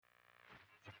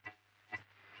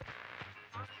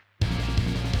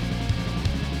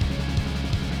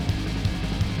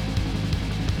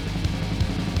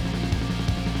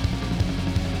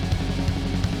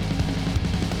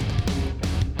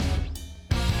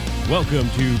Welcome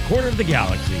to Corner of the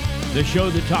Galaxy, the show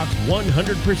that talks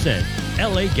 100%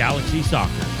 LA Galaxy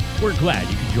soccer. We're glad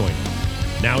you could join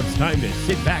us. Now it's time to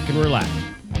sit back and relax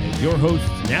as your hosts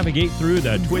navigate through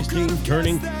the twisting,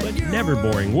 turning, but never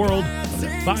boring world of the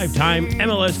five-time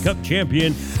MLS Cup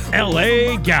champion,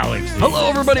 LA Galaxy. Hello,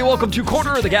 everybody. Welcome to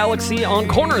Corner of the Galaxy on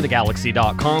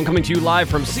cornerofthegalaxy.com, coming to you live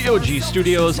from COG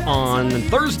Studios on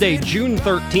Thursday, June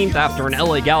 13th, after an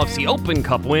LA Galaxy Open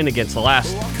Cup win against the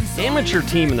last amateur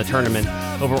team in the tournament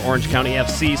over Orange County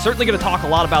FC. Certainly going to talk a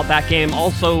lot about that game.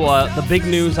 Also, the big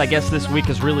news, I guess, this week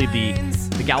is really the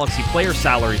Galaxy player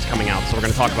salaries coming out, so we're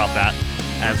going to talk about that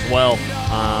as well.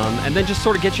 And then just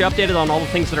sort of get you updated on all the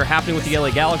things that are happening with the LA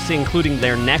Galaxy, including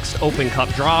their next Open Cup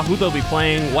draw, who they'll be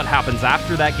playing, what happens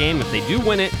after that game, if they do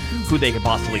win it, who they could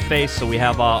possibly face. So we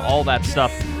have all that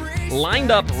stuff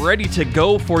lined up, ready to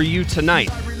go for you tonight.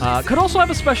 Could also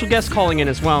have a special guest calling in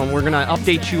as well, and we're going to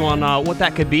update you on what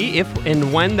that could be if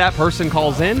and when that person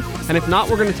calls in. And if not,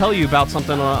 we're going to tell you about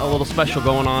something a little special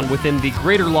going on within the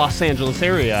greater Los Angeles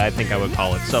area, I think I would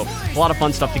call it. So a lot of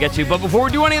fun stuff to get to. But before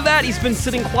we do any of that, he's been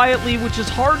sitting quietly, which is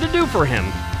hard to do for him.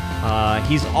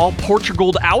 He's all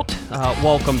Portugaled out.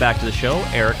 Welcome back to the show,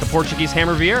 Eric, the Portuguese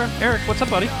Hammer Vieira. Eric, what's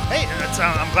up, buddy? Hey,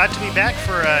 I'm glad to be back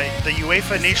for the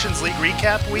UEFA Nations League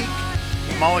recap week.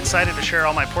 I'm all excited to share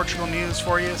all my Portugal news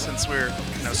for you since we're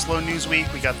slow news week.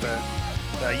 We got the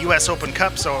U.S. Open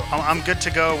Cup, so I'm good to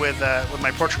go with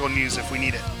my Portugal news if we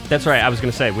need it. That's right. I was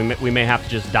going to say we may have to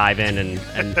just dive in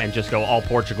and just go all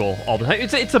Portugal all the time.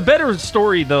 It's a better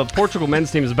story. The Portugal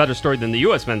men's team is a better story than the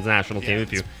U.S. men's national team.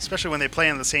 Especially when they play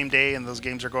on the same day and those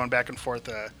games are going back and forth.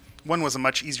 One was a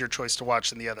much easier choice to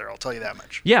watch than the other, I'll tell you that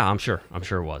much. Yeah, I'm sure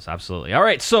it was. Absolutely. All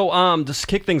right, so to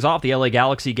kick things off, the LA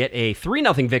Galaxy get a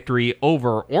 3-0 victory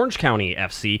over Orange County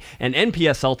FC, an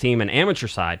NPSL team, an amateur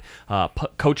side,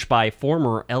 coached by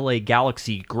former LA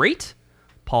Galaxy great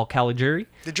Paul Caligiuri.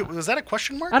 Was that a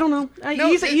question mark? I don't know. No,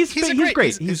 he's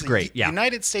great. He's great. Yeah.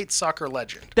 United States soccer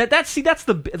legend. That's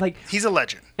the He's a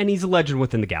legend, and he's a legend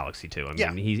within the Galaxy too. I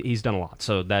mean, he's done a lot.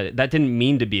 So that didn't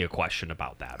mean to be a question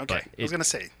about that. Okay, but I was gonna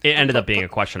say it ended up being a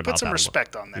question about that. Put some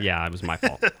respect on there. Yeah, it was my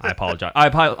fault. I apologize.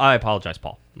 I apologize,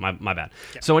 Paul. My bad.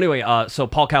 Yeah. So anyway, so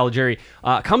Paul Caligiuri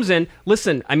comes in.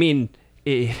 Listen, I mean.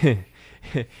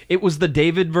 It was the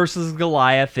David versus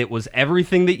Goliath. It was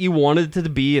everything that you wanted it to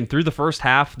be. And through the first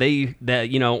half,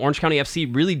 Orange County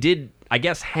FC really did, I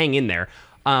guess, hang in there.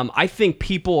 I think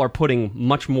people are putting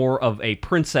much more of a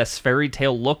princess fairy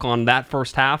tale look on that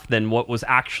first half than what was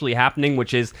actually happening,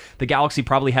 which is the Galaxy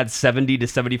probably had 70 to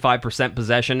 75%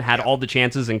 possession, had all the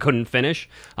chances and couldn't finish,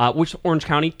 which Orange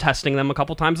County testing them a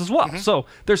couple times as well. Mm-hmm. So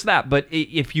there's that. But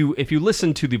if you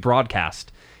listen to the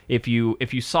broadcast, if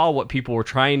you saw what people were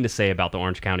trying to say about the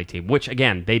Orange County team, which,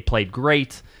 again, they played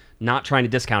great, not trying to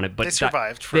discount it, but they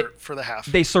survived for the half.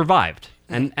 They survived,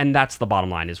 and that's the bottom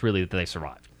line, is really that they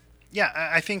survived. Yeah,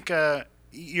 I think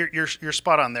you're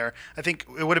spot on there. I think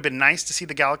it would have been nice to see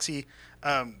the Galaxy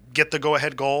get the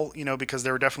go-ahead goal, because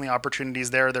there were definitely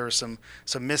opportunities there. There were some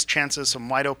missed chances, some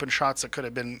wide-open shots that could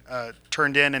have been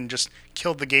turned in and just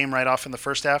killed the game right off in the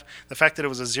first half. The fact that it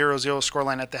was a 0-0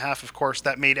 scoreline at the half, of course,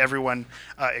 that made everyone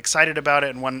excited about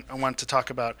it and want to talk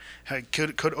about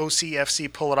could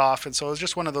OCFC pull it off. And so it was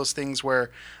just one of those things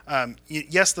where,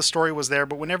 yes, the story was there,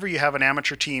 but whenever you have an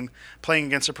amateur team playing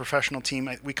against a professional team,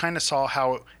 we kind of saw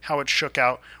how it shook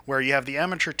out, where you have the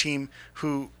amateur team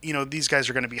who, these guys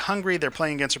are going to be hungry. They're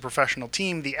playing against a professional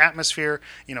team. The atmosphere,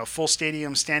 full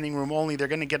stadium, standing room only, they're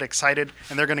going to get excited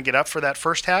and they're going to get up for that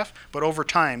first half. But over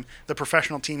time, the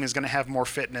professional team is going to have more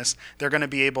fitness. They're going to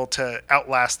be able to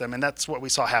outlast them. And that's what we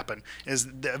saw happen, is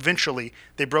eventually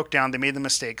they broke down. They made the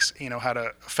mistakes, had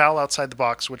a foul outside the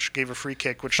box, which gave a free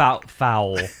kick, which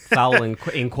foul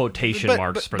in quotation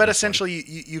marks. But essentially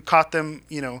you caught them,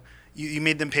 You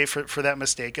made them pay for that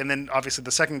mistake, and then obviously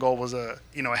the second goal was a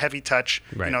heavy touch,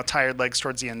 right. Tired legs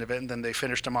towards the end of it, and then they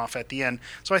finished them off at the end.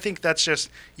 So I think that's just,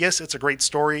 yes, it's a great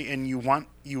story, and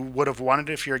you would have wanted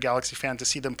it if you're a Galaxy fan to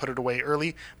see them put it away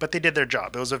early, but they did their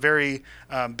job. It was a very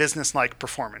business-like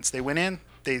performance. They went in,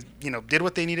 they did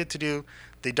what they needed to do,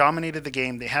 they dominated the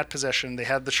game, they had possession, they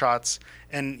had the shots,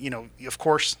 and of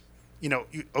course.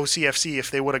 OCFC, if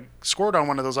they would have scored on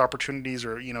one of those opportunities,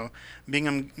 or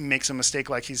Bingham makes a mistake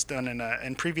like he's done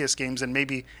in previous games, and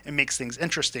maybe it makes things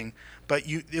interesting. But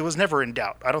it was never in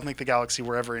doubt. I don't think the Galaxy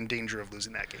were ever in danger of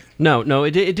losing that game. No,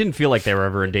 it didn't feel like they were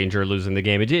ever in danger of losing the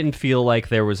game. It didn't feel like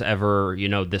there was ever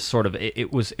this sort of.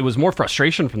 It was more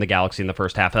frustration from the Galaxy in the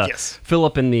first half. Yes.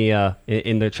 Philip in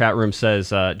the chat room says,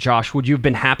 Josh, would you have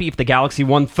been happy if the Galaxy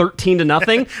won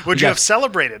 13-0? Would you have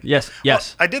celebrated? Yes. Well,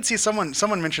 I did see someone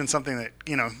mention something something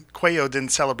that, Cuello didn't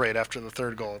celebrate after the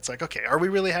third goal. It's like, okay, are we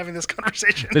really having this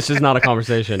conversation? This is not a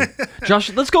conversation.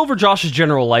 Josh, let's go over Josh's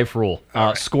general life rule.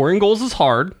 right. Scoring goals is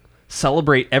hard.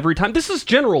 Celebrate every time. This is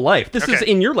general life. This is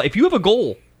Okay. in your life. If you have a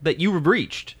goal that you have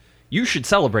reached, you should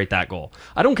celebrate that goal.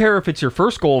 I don't care if it's your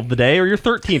first goal of the day or your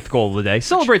 13th goal of the day.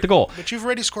 Celebrate the goal. But you've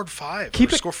already scored 5.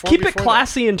 Keep or it score 4 keep it before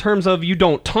classy in terms of you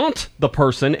don't taunt the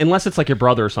person unless it's like your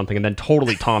brother or something, and then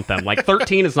totally taunt them. Like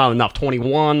 13 is not enough.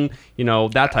 21, that type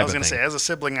that. I was of going thing. to say, as a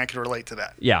sibling, I could relate to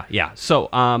that. Yeah. So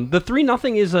the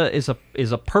 3-0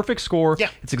 is a perfect score. Yeah.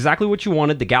 It's exactly what you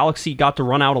wanted. The Galaxy got to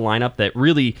run out a lineup that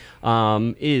really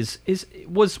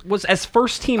was as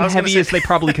first team I was gonna heavy say- as they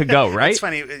probably could go. Right. It's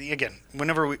funny, again,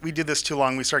 whenever we do this too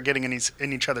long, we start getting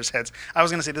in each other's heads. I was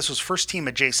going to say this was first team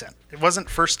adjacent. It wasn't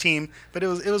first team, but it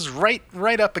was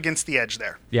right up against the edge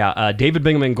there. Yeah, David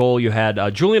Bingham in goal. You had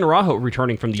Julian Araujo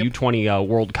returning from the U20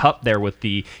 World Cup there with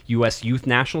the U.S. Youth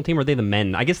National Team. Or are they the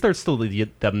men? I guess they're still the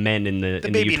men in the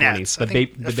Baby U20s. Nats. The I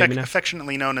think Baby Nats.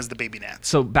 affectionately known as the Baby Nats.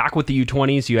 So back with the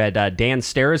U20s, you had Dan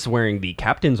Steres wearing the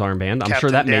captain's armband. I'm sure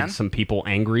Captain that Dan? made some people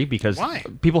angry because Why?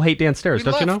 people hate Dan Steres,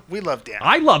 don't you know? We love Dan.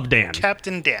 I love Dan.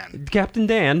 Captain Dan. Captain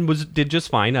Dan did just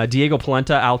fine. Diego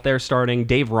Polenta out there starting.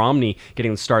 Dave Romney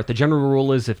getting the start. The general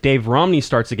rule is if Dave Romney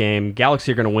starts a game, Galaxy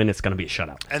are going to win. It's going to be a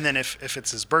shutout. And then if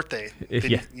it's his birthday,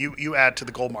 then yeah. you add to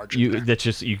the goal margin. there.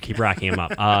 You keep racking him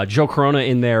up. Joe Corona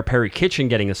in there. Perry Kitchen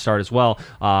getting a start as well.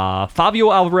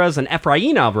 Fabio Alvarez and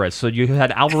Efrain Alvarez. So you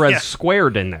had Alvarez Yeah.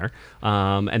 squared in there.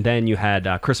 And then you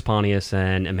had Chris Pontius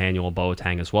and Emmanuel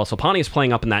Boateng as well. So Pontius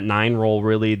playing up in that 9 role,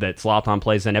 really, that Zlatan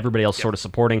plays in. Everybody else sort of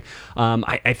supporting.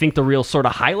 I think the real sort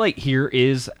of highlight here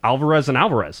is Alvarez and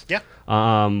Alvarez. Yeah.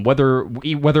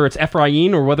 Whether it's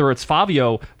Efrain or whether it's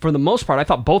Fabio, for the most part, I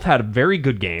thought both had very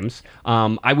good games.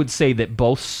 I would say that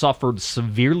both suffered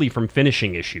severely from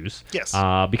finishing issues. Yes.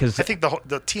 Because I think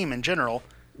the team in general.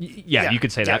 yeah, you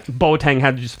could say yeah. that. Boateng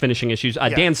had just finishing issues. Yeah.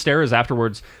 Dan Steres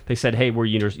afterwards, they said, "Hey, were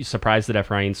you surprised that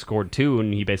Efrain scored 2?"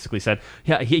 And he basically said,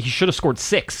 "Yeah, he should have scored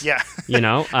 6." Yeah.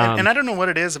 And I don't know what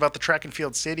it is about the track and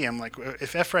field stadium. Like,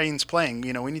 if Efrain's playing,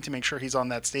 we need to make sure he's on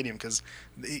that stadium because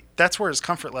that's where his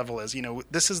comfort level is.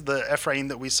 This is the Efrain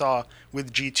that we saw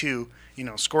with G2,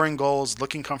 scoring goals,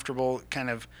 looking comfortable, kind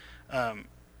of,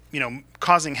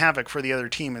 causing havoc for the other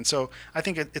team. And so I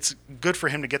think it's good for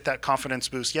him to get that confidence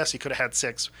boost. Yes, he could have had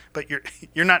 6, but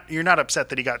you're not upset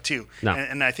that he got 2. No.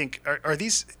 And I think are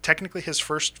these technically his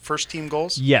first team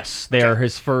goals? Yes, they are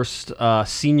his first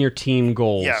senior team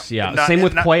goals. Yeah, Same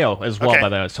with Cuello as well, okay. by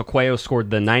the way. So Cuello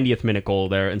scored the 90th minute goal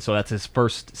there, and so that's his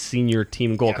first senior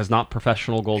team goal because not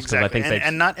professional goals. Because Exactly. I think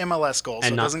and not MLS goals,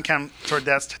 so it doesn't count toward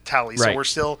that tally. So Right. we're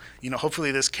still,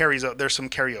 hopefully this carries out. There's some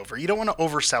carryover. You don't want to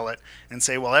oversell it and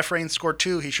say, well, Efrain scored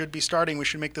 2, he should be starting. We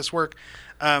should make this work.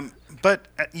 But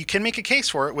you can make a case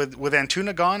for it with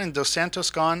Antuna gone and Dos Santos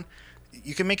gone.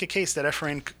 You can make a case that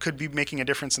Efrain could be making a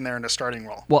difference in there in a starting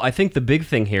role. Well, I think the big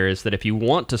thing here is that if you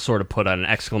want to sort of put an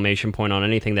exclamation point on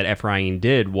anything that Efrain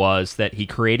did was that he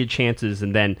created chances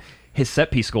and then his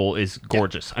set piece goal is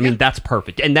gorgeous. I mean, that's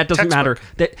perfect. And that doesn't matter.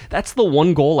 That's the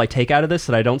one goal I take out of this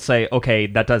that I don't say, okay,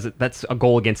 that's a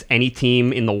goal against any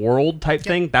team in the world type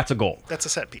thing. That's a goal. That's a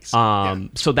set piece.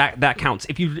 So that counts.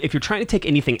 If you're trying to take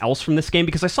anything else from this game,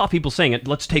 because I saw people saying it,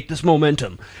 let's take this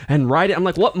momentum and ride it. I'm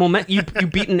like, what momentum? You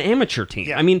beat an amateur team.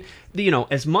 Yeah. I mean,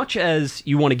 as much as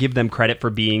you want to give them credit for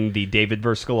being the David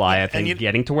versus Goliath and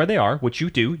getting to where they are, which you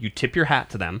do, you tip your hat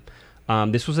to them.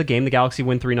 This was a game the Galaxy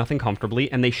win 3-0 comfortably,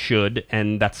 and they should,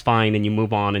 and that's fine, and you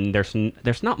move on, and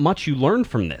there's not much you learn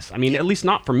from this. I mean, at least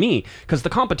not for me, because the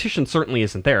competition certainly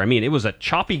isn't there. I mean, it was a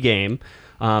choppy game.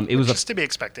 It was just to be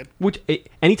expected.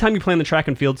 Anytime you play in the track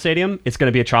and field stadium, it's going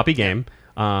to be a choppy game.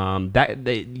 The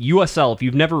USL, if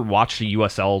you've never watched a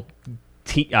USL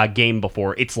game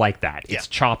before, it's like that. It's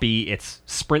choppy. It's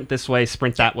sprint this way,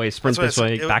 sprint that way, sprint this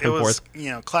way, back and forth.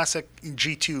 Classic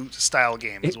G2 style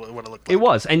game is what it looked like. It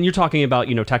was, and you're talking about,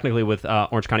 technically with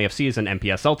Orange County FC is an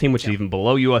MPSL team, which is even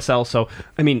below USL. So,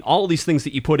 I mean, all of these things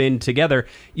that you put in together,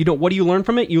 what do you learn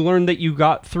from it? You learn that you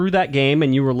got through that game,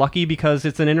 and you were lucky because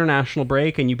it's an international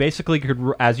break, and you basically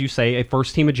could, as you say, a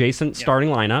first team adjacent starting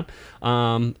lineup.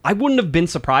 I wouldn't have been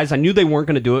surprised. I knew they weren't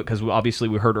going to do it because obviously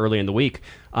we heard early in the week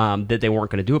that they weren't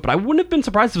going to do it, but I wouldn't have been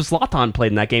surprised if Zlatan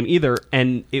played in that game either,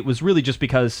 and it was really just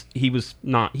because he was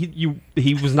not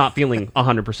feeling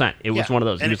 100%. It was one of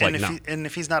those. He was and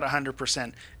if he's not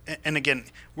 100%, and again,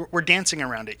 we're dancing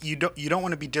around it. You don't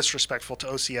want to be disrespectful to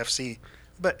OCFC,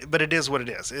 but it is what it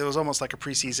is. It was almost like a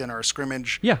preseason or a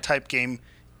scrimmage type game.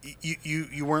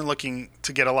 You weren't looking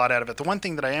to get a lot out of it. The one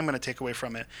thing that I am going to take away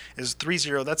from it is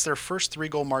 3-0. That's their first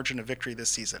 3-goal margin of victory this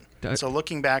season. So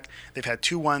looking back, they've had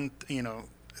 2-1,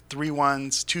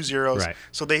 3-1s, 2-0s. Right.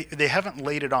 So they haven't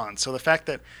laid it on. So the fact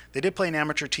that they did play an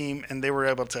amateur team and they were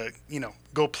able to,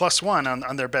 go +1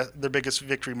 on their biggest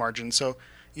victory margin. So,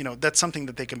 that's something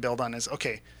that they can build on is,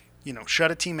 okay,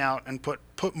 shut a team out and put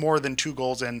more than 2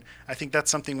 goals in. I think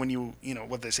that's something when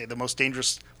what they say, the most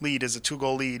dangerous lead is a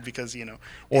 2-goal lead because, I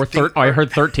heard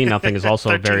 13-0 is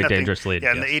also a very 13-0. dangerous lead.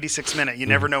 Yeah, in yes. the 86th minute, you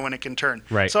never know when it can turn.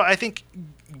 Right. So I think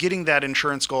getting that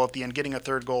insurance goal at the end, getting a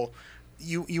third goal,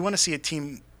 you want to see a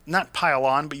team not pile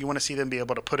on, but you want to see them be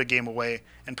able to put a game away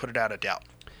and put it out of doubt.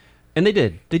 And they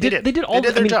did. They did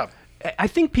their job. I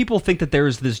think people think that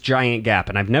there's this giant gap,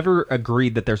 and I've never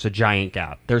agreed that there's a giant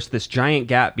gap. There's this giant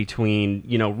gap between,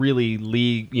 really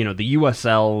league, the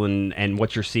USL and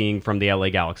what you're seeing from the LA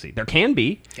Galaxy. There can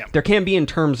be. Yeah. There can be in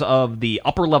terms of the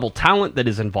upper level talent that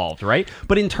is involved, right?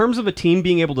 But in terms of a team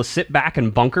being able to sit back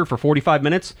and bunker for 45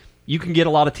 minutes, you can get a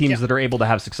lot of teams that are able to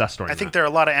have success stories. I think there are a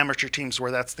lot of amateur teams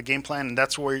where that's the game plan, and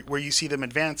that's where you see them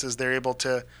advance is they're able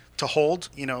to hold,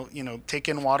 take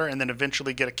in water, and then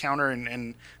eventually get a counter,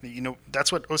 and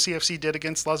that's what OCFC did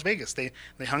against Las Vegas. They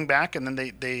hung back, and then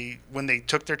they when they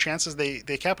took their chances,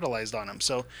 they capitalized on them.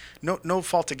 So no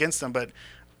fault against them, but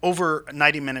over a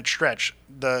 90-minute stretch,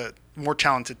 the more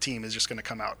talented team is just going to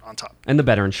come out on top. And the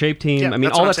better in shape team. Yeah, I mean,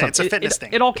 that's all what that I'm stuff. saying. It's a fitness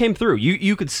thing. It all came through.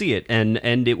 You could see it,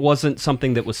 and it wasn't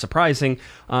something that was surprising.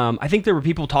 I think there were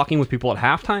people talking with people at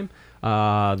halftime.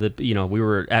 We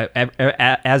were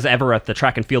as ever at the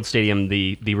track and field stadium.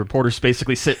 The reporters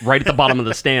basically sit right at the bottom of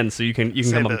the stand, so you can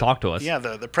come up and talk to us. Yeah,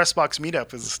 the press box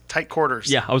meetup is tight quarters.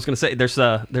 Yeah, I was going to say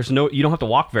there's no, you don't have to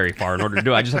walk very far in order to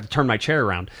do it. I just have to turn my chair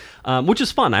around, which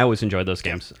is fun. I always enjoy those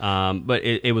games. But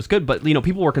it was good. But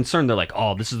people were concerned. They're like,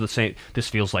 oh, this is the same. This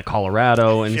feels like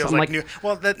Colorado, and feels I'm like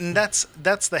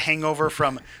that's the hangover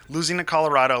from losing to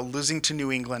Colorado, losing to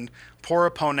New England. Poor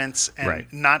opponents and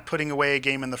not putting away a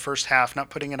game in the first half, not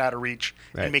putting it out of reach,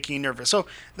 and making you nervous. So,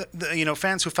 the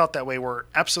fans who felt that way were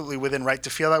absolutely within right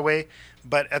to feel that way.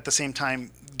 But at the same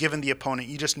time, given the opponent,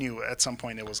 you just knew at some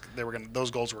point those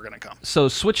goals were going to come. So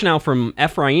switch now from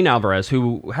Efrain Alvarez,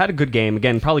 who had a good game.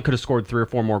 Again, probably could have scored 3 or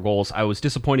 4 more goals. I was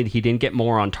disappointed he didn't get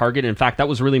more on target. In fact, that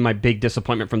was really my big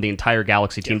disappointment from the entire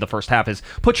Galaxy team the first half is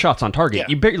put shots on target. Yeah.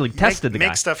 You barely tested the guy.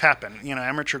 Make stuff happen.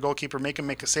 Amateur goalkeeper, make him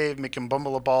make a save, make him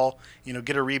bumble a ball,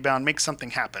 get a rebound, make something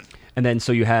happen. And then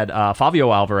so you had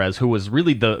Fabio Alvarez, who was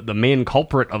really the main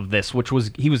culprit of this, which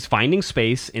was he was finding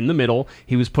space in the middle.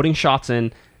 He was putting shots in.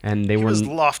 And he was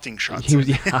lofting shots. I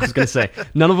was going to say,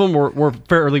 none of them were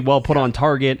fairly well put on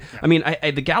target. Yeah. I mean,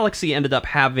 the Galaxy ended up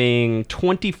having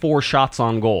 24 shots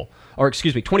on goal. Or,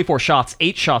 excuse me, 24 shots,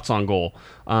 8 shots on goal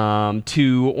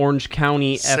to Orange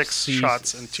County 6 FC.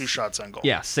 shots and 2 shots on goal.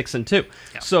 Yeah, 6 and 2.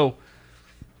 Yeah. So,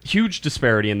 huge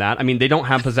disparity in that. I mean, they don't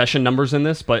have possession numbers in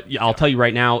this, but I'll tell you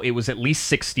right now, it was at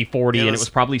least 60-40, and it was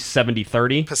probably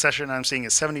 70-30. Possession I'm seeing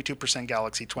is 72%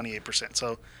 Galaxy, 28%.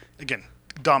 So, again,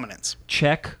 dominance.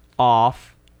 Check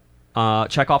off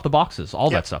the boxes, all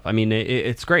that stuff. I mean,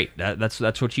 it's great.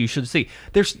 That's what you should see.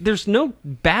 There's no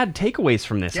bad takeaways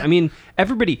from this. I mean,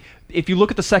 everybody. If you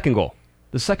look at the second goal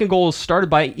was started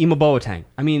by Ima Boateng.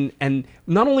 I mean, and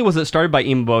not only was it started by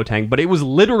Ima Boateng, but it was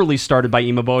literally started by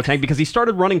Ima Boateng because he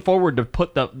started running forward to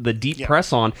put the deep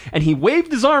press on, and he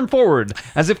waved his arm forward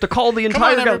as if to call the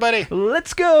entire Come on, everybody.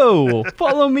 Let's go,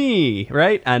 follow me,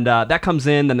 right? And that comes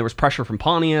in. Then there was pressure from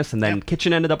Pontius, and then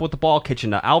Kitchen ended up with the ball.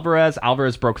 Kitchen to Alvarez.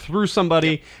 Alvarez broke through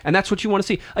somebody, and that's what you want to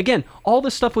see. Again, all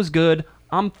this stuff was good.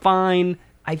 I'm fine.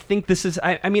 I think this is.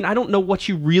 I mean, I don't know what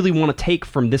you really want to take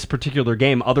from this particular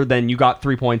game, other than you got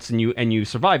 3 points and you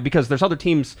survived. Because there's other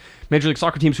teams, Major League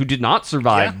Soccer teams, who did not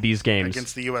survive these games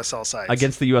against the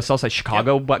USL side.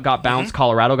 Chicago got bounced.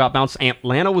 Colorado got bounced.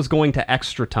 Atlanta was going to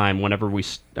extra time whenever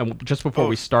just before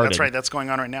we started. That's right. That's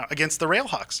going on right now against the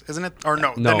Railhawks, isn't it? Or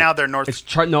no? Now they're North. It's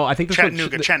I think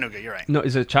Chattanooga. You're right. No,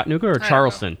 is it Chattanooga or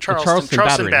Charleston?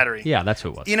 Charleston Battery. Yeah, that's who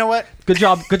it was. You know what? Good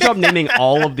job naming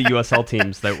all of the USL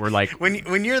teams that were like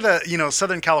when you're the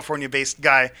Southern California based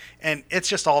guy, and it's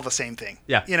just all the same thing.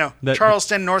 Yeah.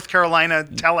 Charleston, North Carolina,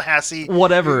 Tallahassee,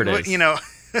 whatever it is.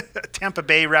 Tampa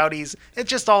Bay Rowdies. It's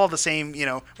just all the same.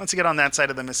 Once you get on that side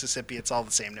of the Mississippi, it's all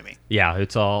the same to me. Yeah,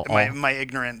 it's all my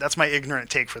ignorant. That's my ignorant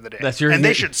take for the day.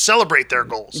 They should celebrate their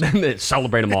goals.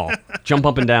 Celebrate them all. Jump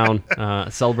up and down.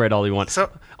 Celebrate all you want.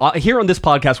 So here on this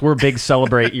podcast, we're a big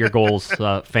celebrate your goals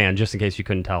fan. Just in case you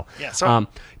couldn't tell. Yeah. So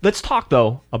let's talk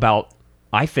though about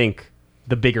I think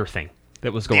the bigger thing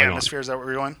that was going on. The atmosphere, is that what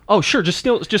we're going? Oh, sure. Just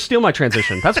steal my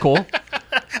transition. That's cool.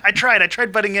 I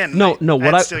tried butting in. No.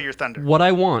 I'd steal your thunder. What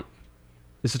I want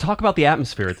is to talk about the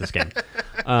atmosphere at this game.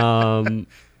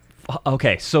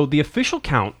 Okay, so the official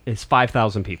count is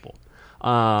 5,000 people.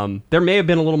 There may have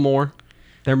been a little more.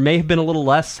 There may have been a little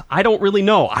less. I don't really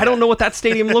know. I don't know what that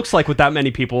stadium looks like with that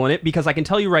many people in it, because I can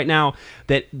tell you right now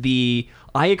that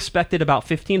I expected about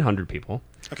 1,500 people.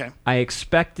 Okay. I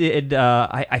expected.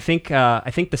 I think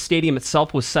the stadium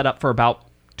itself was set up for about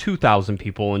 2,000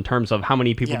 people in terms of how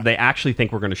many people they actually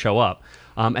think were going to show up,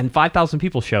 and 5,000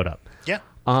 people showed up. Yeah.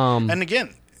 And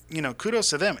again, kudos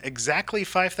to them. Exactly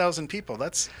 5,000 people.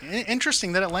 That's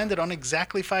interesting that it landed on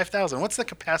exactly 5,000. What's the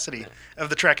capacity of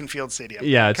the track and field stadium?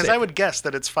 Yeah, because I would guess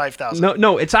that it's 5,000.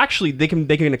 No, it's actually they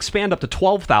can expand up to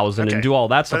 12,000 and do all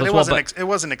that stuff but as it well. It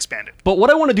wasn't expanded. But what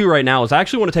I want to do right now is I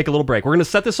actually want to take a little break. We're going to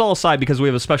set this all aside because we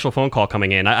have a special phone call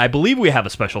coming in. I believe we have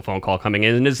a special phone call coming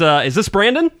in. And is this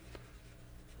Brandon?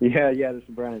 Yeah, this is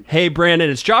Brandon. Hey, Brandon,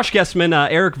 it's Josh Guessman,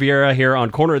 Eric Vieira here on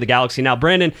Corner of the Galaxy. Now,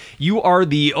 Brandon, you are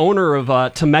the owner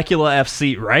of Temecula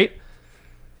FC, right?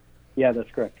 Yeah,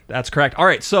 that's correct. That's correct. All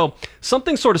right, so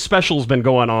something sort of special has been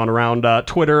going on around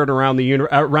Twitter and around the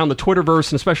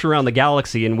Twitterverse, and especially around the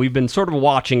Galaxy, and we've been sort of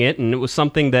watching it, and it was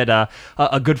something that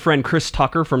a good friend, Chris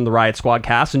Tucker from the Riot Squad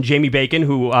cast, and Jamie Bacon,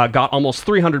 who got almost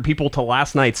 300 people to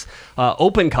last night's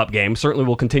Open Cup game. Certainly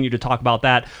we'll continue to talk about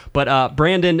that. But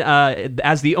Brandon,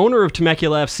 as the owner of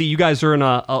Temecula FC, you guys are in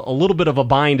a little bit of a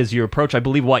bind as you approach, I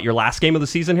believe, your last game of the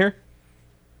season here?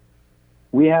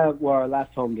 We have our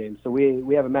last home game. So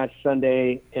we have a match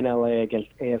Sunday in LA against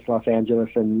AS Los Angeles,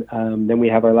 and then we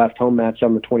have our last home match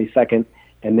on the 22nd,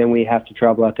 and then we have to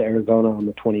travel out to Arizona on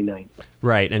the 29th.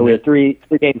 Right. And so we have three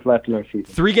games left in our season.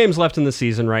 3 games left in the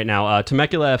season right now.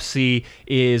 Temecula FC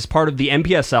is part of the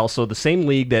NPSL, so the same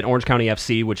league that Orange County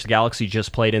FC, which the Galaxy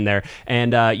just played in there.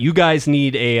 And you guys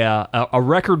need a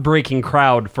record-breaking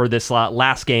crowd for this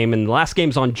last game. And the last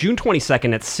game's on June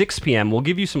 22nd at 6 p.m. We'll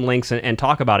give you some links and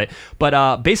talk about it.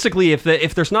 But basically, if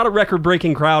there's not a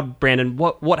record-breaking crowd, Brandon,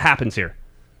 what happens here?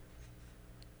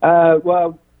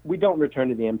 Well, we don't return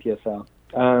to the NPSL.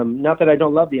 Not that I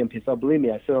don't love the NPSL. Believe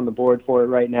me, I sit on the board for it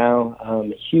right now.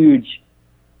 A huge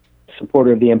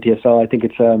supporter of the NPSL. I think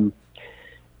it's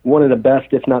one of the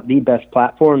best, if not the best,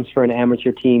 platforms for an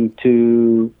amateur team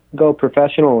to go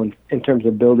professional in terms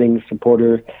of building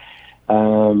supporter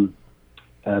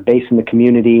base in the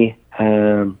community,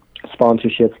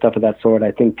 sponsorship, stuff of that sort.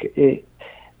 I think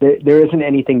there isn't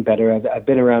anything better. I've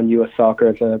been around U.S. soccer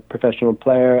as a professional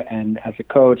player and as a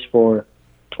coach for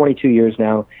 22 years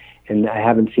now, and I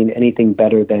haven't seen anything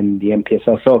better than the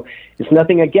NPSL. So it's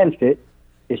nothing against it.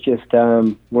 It's just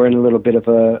we're in a little bit of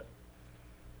a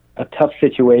tough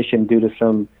situation due to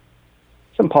some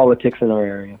politics in our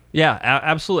area. Yeah,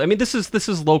 absolutely. I mean, this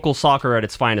is local soccer at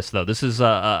its finest, though. This is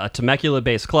a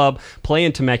Temecula-based club, play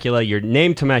in Temecula. You're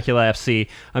named Temecula FC.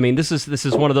 I mean, this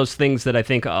is one of those things that I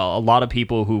think a lot of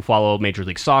people who follow Major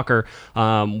League Soccer,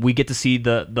 we get to see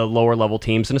the lower level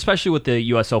teams, and especially with the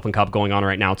U.S. Open Cup going on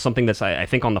right now, it's something that's I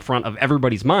think on the front of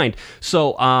everybody's mind.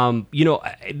 So,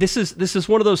 this is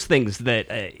one of those things that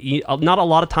not a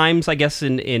lot of times, I guess,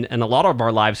 in a lot of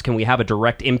our lives can we have a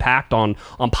direct impact on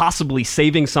possibly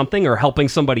saving something or helping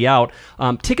somebody out.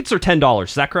 Tickets are $10.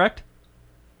 Is that correct?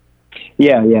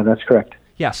 Yeah, that's correct.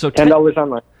 Yeah, so $10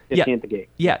 online, 15 at the gate.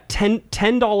 Yeah,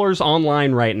 $10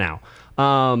 online right now.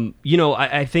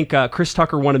 I think Chris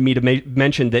Tucker wanted me to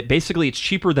mention that basically it's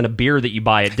cheaper than a beer that you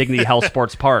buy at Dignity Health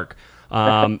Sports Park.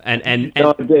 No,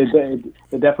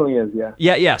 it definitely is, yeah.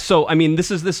 Yeah. So, I mean,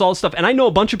 this all stuff. And I know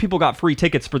a bunch of people got free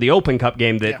tickets for the Open Cup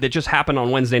game that just happened on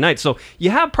Wednesday night. So you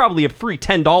have probably a free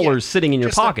 $10 sitting in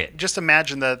your pocket. Just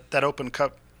imagine that Open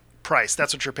Cup price.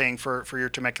 That's what you're paying for your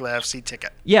Temecula FC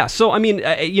ticket. Yeah, so I mean,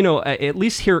 at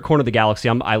least here at Corner of the Galaxy,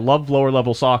 I love lower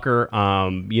level soccer.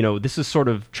 This is sort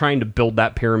of trying to build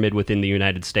that pyramid within the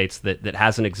United States that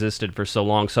hasn't existed for so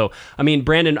long. So, I mean,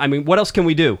 Brandon, what else can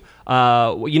we do?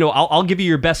 I'll give you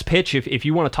your best pitch if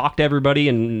you want to talk to everybody,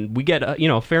 and we get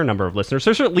a fair number of listeners.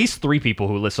 There's at least 3 people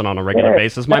who listen on a regular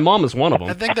basis. My mom is one of them.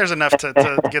 I think there's enough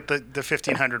to get the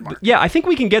 1,500 mark. Yeah, I think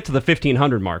we can get to the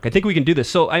 1,500 mark. I think we can do this.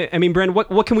 So, I mean, Brandon,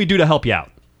 what can we do to help you out?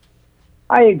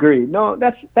 I agree. No,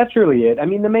 that's really it. I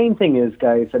mean, the main thing is,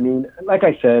 guys, I mean, like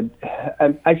I said,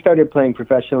 I started playing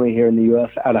professionally here in the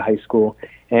U.S. out of high school,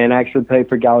 and I actually played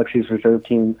for Galaxy's reserve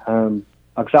team.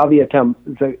 Xavier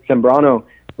Zambrano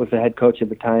was the head coach at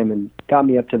the time and got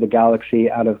me up to the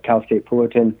Galaxy out of Cal State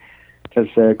Fullerton because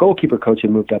the goalkeeper coach had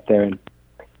moved up there. And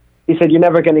he said, "You're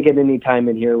never going to get any time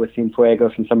in here with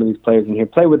Cienfuegos and some of these players in here.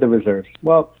 Play with the reserves."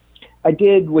 Well, I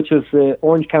did, which was the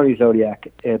Orange County Zodiac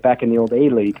back in the old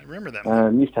A-League. I remember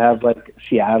that. Used to have like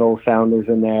Seattle Sounders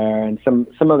in there and some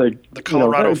other the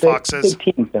Colorado Foxes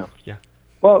big teams now. Yeah.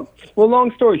 Well,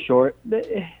 long story short, there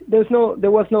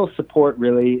was no support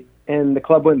really, and the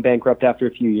club went bankrupt after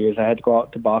a few years. I had to go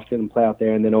out to Boston and play out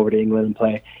there, and then over to England and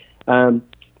play.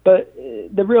 But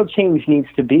the real change needs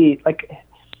to be, like,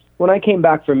 when I came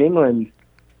back from England,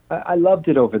 I loved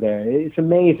it over there. It's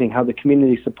amazing how the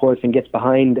community supports and gets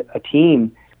behind a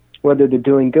team, whether they're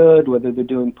doing good, whether they're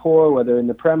doing poor, whether in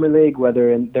the Premier League,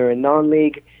 whether they're in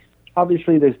non-league.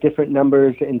 Obviously, there's different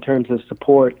numbers in terms of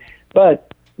support,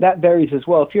 but that varies as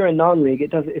well. If you're in non-league,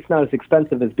 it's not as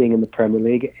expensive as being in the Premier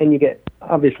League, and you get,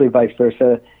 obviously, vice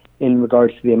versa in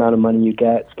regards to the amount of money you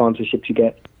get, sponsorships you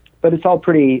get. But it's all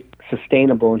pretty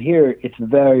sustainable. And here, it's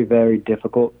very, very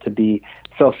difficult to be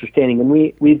self-sustaining. And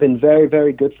we've been very,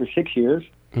 very good for 6 years.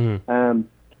 Mm-hmm.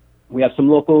 We have some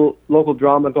local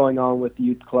drama going on with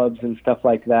youth clubs and stuff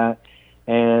like that.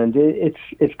 And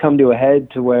it's come to a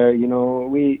head to where, you know,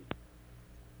 we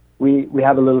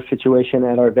have a little situation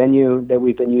at our venue that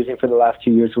we've been using for the last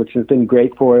 2 years, which has been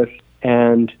great for us.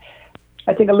 And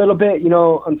I think a little bit, you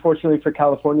know, unfortunately for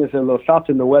California, it's a little soft,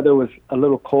 and the weather was a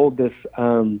little cold this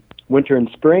winter and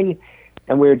spring,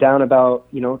 and we were down about,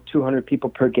 you know, 200 people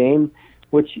per game,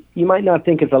 which you might not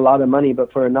think is a lot of money,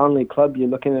 but for a non-league club, you're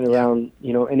looking at around,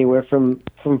 you know, anywhere from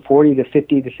 $40 to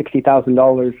 $50 to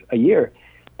 $60,000 a year,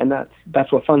 and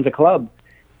that's what funds a club.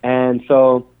 And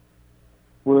so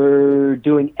we're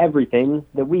doing everything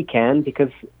that we can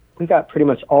because we've got pretty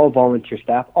much all volunteer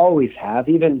staff, always have,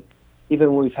 even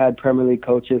when we've had Premier League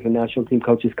coaches and national team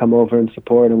coaches come over and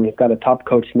support, and we've got a top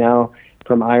coach now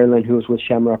from Ireland who was with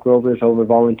Shamrock Rovers over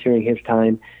volunteering his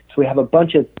time. So we have a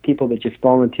bunch of people that just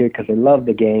volunteer because they love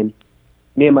the game.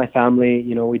 Me and my family,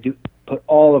 you know, we do put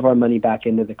all of our money back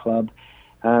into the club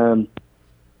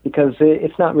because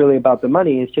it's not really about the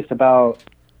money. It's just about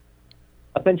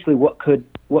eventually what could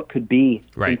be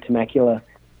in Temecula.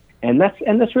 And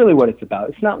that's really what it's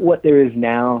about. It's not what there is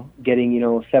now, getting, you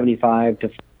know, 75 to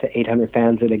 800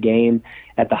 fans at a game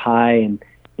at the high, and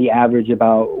the average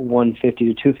about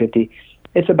 150 to 250.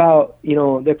 It's about, you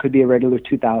know, there could be a regular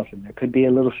 2,000. There could be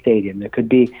a little stadium. There could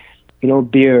be, you know,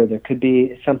 beer. There could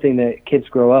be something that kids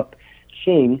grow up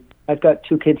seeing. I've got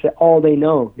 2 kids that all they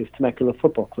know is Temecula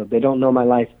Football Club. They don't know my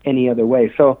life any other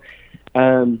way. So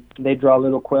they draw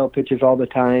little quail pictures all the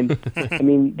time. I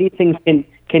mean, these things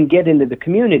can get into the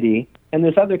community, and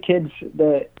there's other kids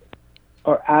that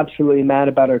are absolutely mad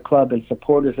about our club and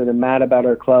supporters that are mad about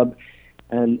our club.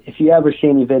 And if you ever see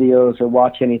any videos or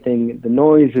watch anything, the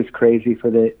noise is crazy for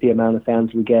the amount of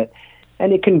fans we get.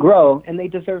 And it can grow, and they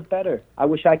deserve better. I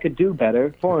wish I could do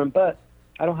better for them, but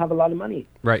I don't have a lot of money.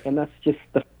 Right. And that's just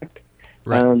the fact.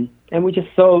 Right. And we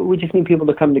just need people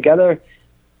to come together.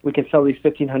 We can sell these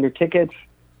 1,500 tickets,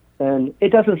 and it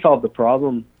doesn't solve the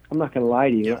problem. I'm not going to lie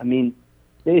to you. I mean,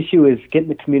 the issue is getting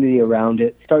the community around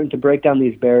it, starting to break down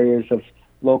these barriers of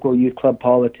local youth club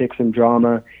politics and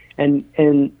drama, and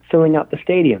filling out the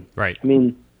stadium. Right. I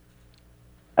mean,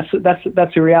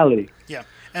 that's a reality. Yeah.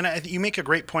 And you make a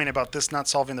great point about this not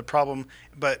solving the problem,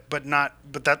 but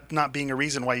that not being a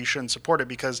reason why you shouldn't support it.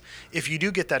 Because if you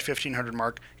do get that 1,500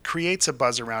 mark, it creates a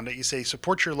buzz around it. You say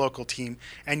support your local team,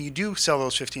 and you do sell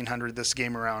those 1,500 this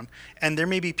game around. And there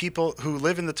may be people who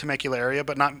live in the Temecula area,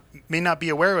 but may not be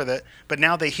aware of it. But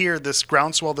now they hear this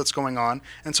groundswell that's going on,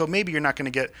 and so maybe you're not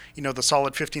going to get, you know, the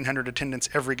solid 1,500 attendance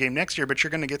every game next year, but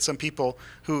you're going to get some people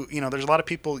who, you know, there's a lot of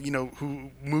people, you know,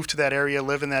 who move to that area,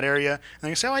 live in that area,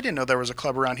 and they say, oh, I didn't know there was a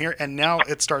club around here, and now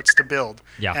it starts to build.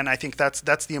 Yeah. And I think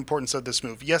that's the importance of this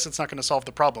move. Yes, it's not going to solve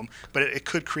the problem, but it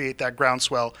could create that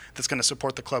groundswell that's going to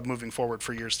support the club moving forward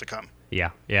for years to come.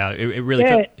 Yeah. It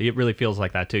really feels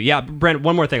like that too. Yeah, Brent.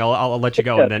 One more thing, I'll let you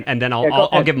go, and then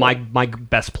I'll give my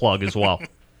best plug as well.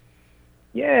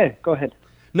 Yeah, go ahead.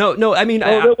 No. I mean,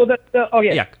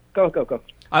 yeah. Go.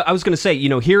 I was going to say, you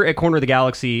know, here at Corner of the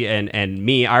Galaxy and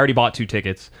me, I already bought 2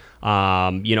 tickets.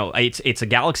 You know, it's a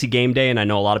Galaxy game day, and I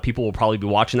know a lot of people will probably be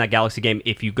watching that Galaxy game.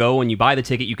 If you go and you buy the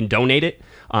ticket, you can donate it.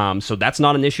 So that's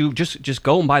not an issue. Just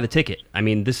go and buy the ticket. I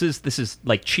mean, this is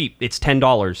like cheap. It's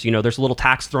 $10. You know, there's a little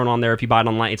tax thrown on there if you buy it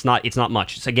online. It's not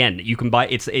much. It's, again, you can buy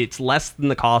it's less than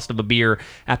the cost of a beer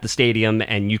at the stadium,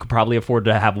 and you could probably afford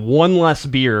to have 1 less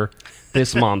beer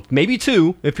this month, maybe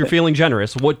 2 if you're feeling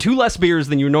generous. 2 less beers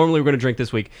than you normally were going to drink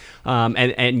this week,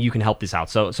 and you can help this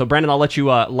out. So Brandon, I'll let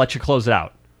you close it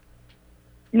out.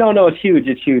 No, it's huge.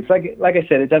 It's huge. Like I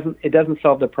said, it doesn't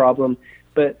solve the problem,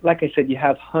 but like I said, you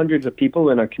have hundreds of people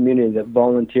in our community that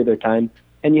volunteer their time,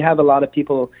 and you have a lot of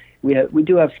people. We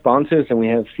do have sponsors, and we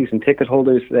have season ticket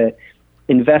holders that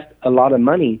invest a lot of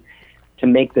money to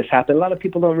make this happen. A lot of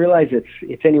people don't realize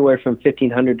it's anywhere from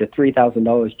 $1,500 to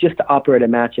 $3,000 just to operate a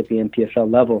match at the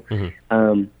NPSL level.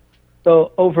 Mm-hmm.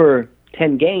 So over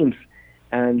 10 games.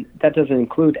 And that doesn't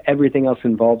include everything else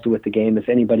involved with the game, as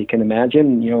anybody can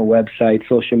imagine, you know, website,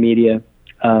 social media,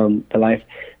 the life.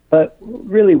 But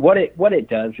really, what it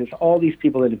does is all these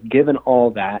people that have given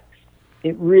all that,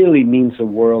 it really means the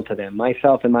world to them.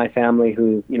 Myself and my family,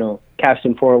 who cashed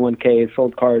in 401ks,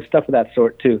 sold cars, stuff of that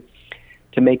sort too,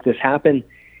 to make this happen.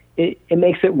 It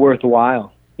makes it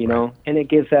worthwhile, and it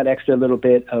gives that extra little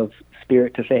bit of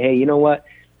spirit to say, hey, you know what?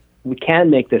 We can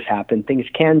make this happen. Things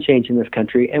can change in this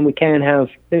country, and we can have.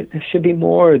 There should be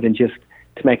more than just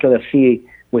Temecula FC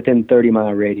within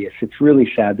 30-mile radius. It's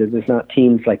really sad that there's not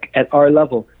teams like at our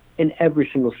level in every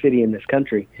single city in this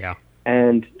country. Yeah.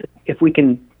 And if we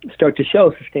can start to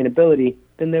show sustainability,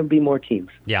 then there'll be more teams.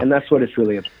 Yeah. And that's what it's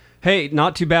really about. Hey,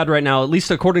 not too bad right now, at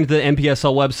least according to the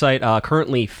NPSL website,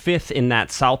 currently 5th in that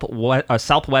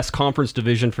Southwest Conference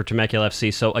division for Temecula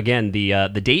FC. So again, the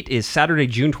date is Saturday,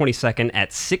 June 22nd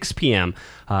at 6 p.m.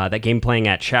 That game playing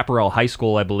at Chaparral High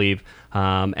School, I believe.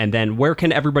 And then where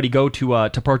can everybody go to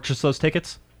purchase those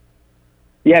tickets?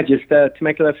 Yeah, just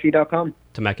TemeculaFC.com.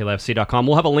 TemeculaFC.com.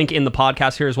 We'll have a link in the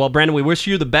podcast here as well. Brandon, we wish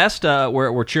you the best.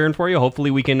 We're cheering for you. Hopefully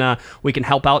we can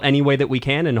help out any way that we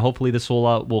can, and hopefully this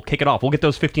will kick it off. We'll get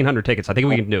those 1,500 tickets. I think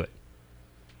we can do it.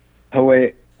 Oh,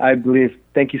 wait. I believe.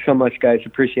 Thank you so much, guys.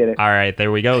 Appreciate it. All right,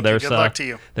 there we go. Good luck to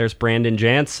you. There's Brandon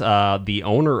Jantz, the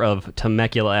owner of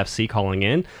Temecula FC, calling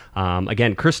in.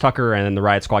 Again, Chris Tucker and then the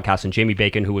Riot Squad cast and Jamie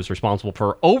Bacon, who was responsible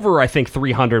for over, I think,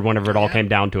 300 whenever it all came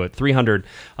down to it. 300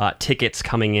 tickets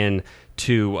coming in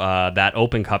to that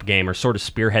Open Cup game, or sort of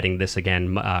spearheading this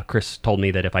again. Chris told me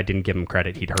that if I didn't give him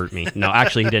credit, he'd hurt me. No,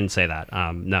 actually, he didn't say that.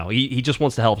 No, he just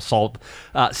wants to help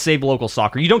save local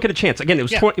soccer. You don't get a chance. Again, it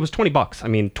was it was $20. I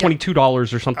mean,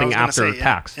 $22 or something after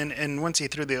tax. And once he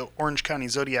threw the Orange County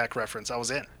Zodiac reference, I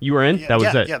was in. You were in? Yeah, that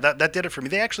was it. Yeah, that did it for me.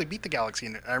 They actually beat the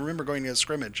Galaxy. I remember going to a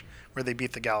scrimmage where they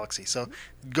beat the Galaxy. So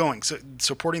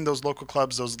supporting those local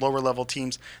clubs, those lower level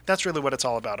teams, that's really what it's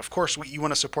all about. Of course, you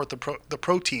want to support the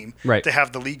pro team to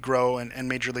have the league grow and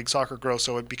Major League Soccer grow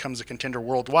so it becomes a contender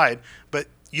worldwide. But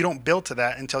you don't build to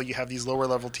that until you have these lower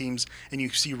level teams and you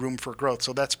see room for growth.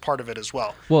 So that's part of it as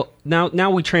well. Well,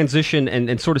 now we transition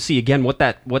and sort of see again what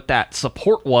that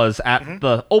support was at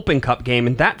the Open Cup game,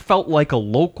 and that felt like a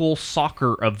local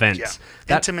soccer event. Yeah,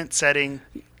 intimate setting.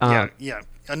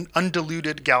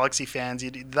 Undiluted Galaxy fans.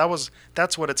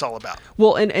 That's what it's all about.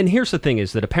 Well, and here's the thing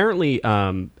is that apparently,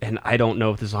 and I don't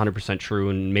know if this is 100% true,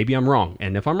 and maybe I'm wrong.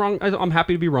 And if I'm wrong, I'm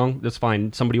happy to be wrong. That's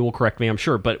fine. Somebody will correct me, I'm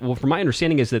sure. But from my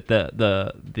understanding is that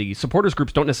the supporters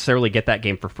groups don't necessarily get that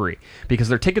game for free because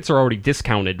their tickets are already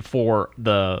discounted for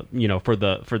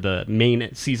the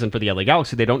main season for the LA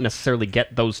Galaxy. They don't necessarily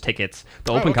get those tickets,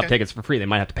 the Open Cup tickets, for free. They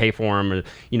might have to pay for them,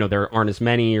 or there aren't as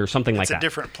many, or something like that. It's a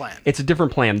different plan. It's a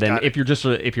different plan than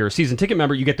if you're a season ticket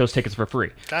member, you get those tickets for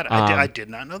free. Got it. I did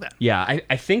not know that. Yeah,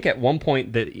 I think at one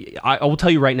point that I will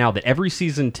tell you right now that every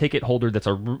season ticket holder that's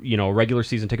a regular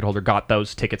season ticket holder got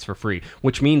those tickets for free,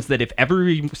 which means that if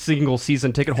every single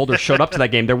season ticket holder showed up to that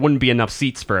game, there wouldn't be enough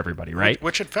seats for everybody, right?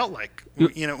 Which it felt like.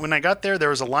 When I got there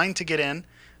was a line to get in.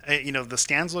 The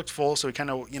stands looked full, so we kind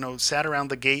of sat around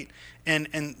the gate,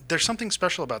 and there's something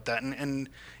special about that. And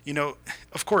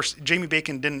of course, Jamie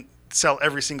Bacon didn't sell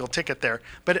every single ticket there,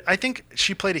 but I think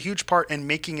she played a huge part in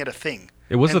making it a thing.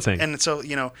 It was a thing. And so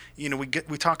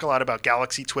we talk a lot about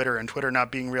Galaxy Twitter and Twitter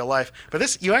not being real life, but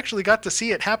this, you actually got to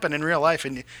see it happen in real life.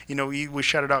 And we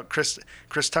shouted out Chris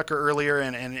Tucker earlier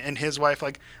and his wife.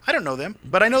 Like, I don't know them,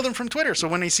 but I know them from Twitter. So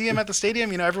when I see him at the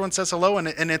stadium, everyone says hello, and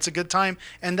it's a good time.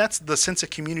 And that's the sense of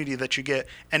community that you get.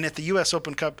 And at the U.S.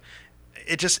 Open Cup,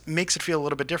 it just makes it feel a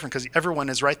little bit different because everyone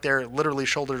is right there, literally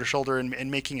shoulder to shoulder, and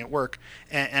making it work.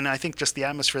 And I think just the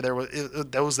atmosphere there